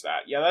dollars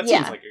that. Yeah, that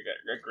seems like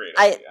a great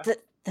idea.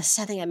 The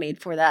setting I made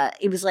for that,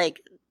 it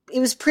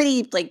was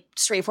pretty like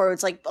straightforward.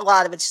 It's like a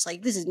lot of it's just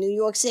like, this is New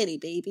York City,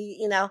 baby,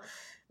 you know?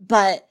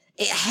 But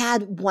it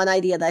had one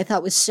idea that I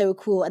thought was so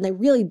cool and I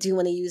really do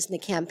want to use in the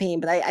campaign,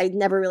 but I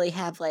never really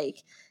have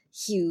like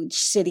huge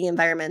city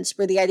environments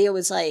where the idea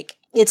was like,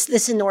 it's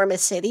this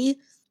enormous city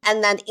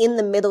and then in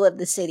the middle of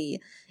the city,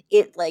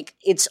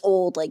 it's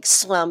old like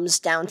slums,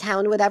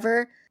 downtown,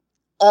 whatever.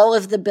 All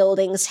of the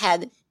buildings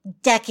had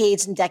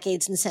decades and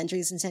decades and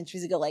centuries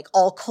ago, like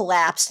all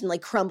collapsed and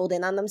like crumbled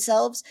in on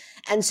themselves.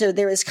 And so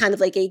there is kind of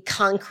like a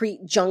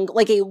concrete jungle,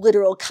 like a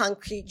literal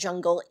concrete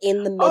jungle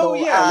in the middle. Oh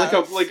yeah,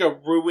 like a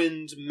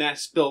ruined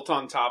mess built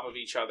on top of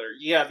each other.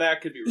 Yeah, that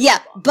could be really fun.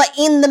 But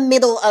in the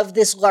middle of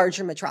this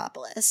larger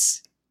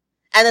metropolis.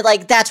 And it,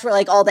 like that's where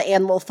like all the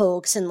animal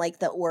folks and like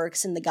the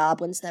orcs and the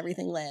goblins and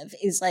everything live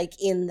is like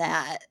in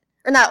that.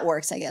 Or not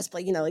orcs, I guess,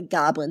 but, you know, like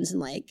goblins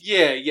and, like...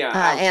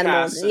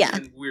 animals,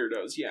 and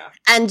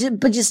weirdos,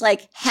 But just,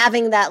 like,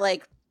 having that,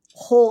 like,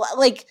 whole,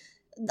 like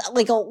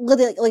a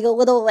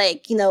little,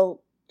 like, you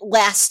know,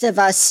 Last of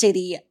Us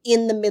city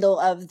in the middle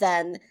of,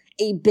 then,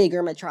 a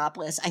bigger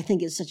metropolis, I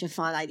think is such a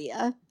fun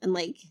idea. And,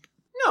 like...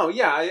 No,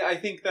 yeah, I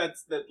think that,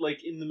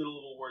 like, in the middle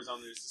of a war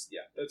zone,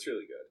 that's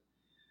really good.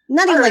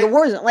 Not even like a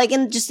war zone, like,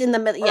 just in the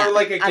middle, Or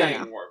like a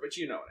gang war, but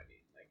you know what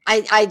I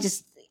mean. Like,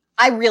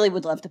 I really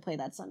would love to play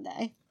that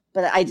someday.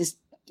 But I just,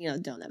 you know,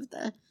 don't have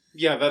the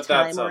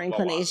time or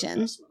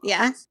inclination.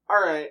 Yeah. All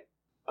right.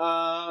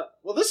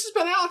 Well, this has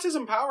been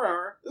Autism Power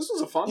Hour. This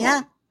was a fun one.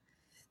 Yeah.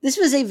 This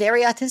was a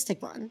very autistic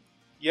one.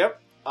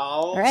 Yep.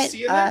 All right.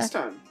 See you next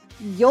time.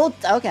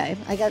 Okay.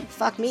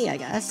 Fuck me, I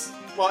guess.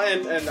 Well,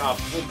 and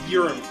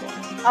you're employed.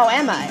 Oh,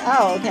 am I?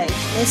 Oh, okay.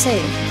 Let's see.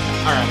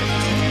 All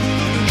right.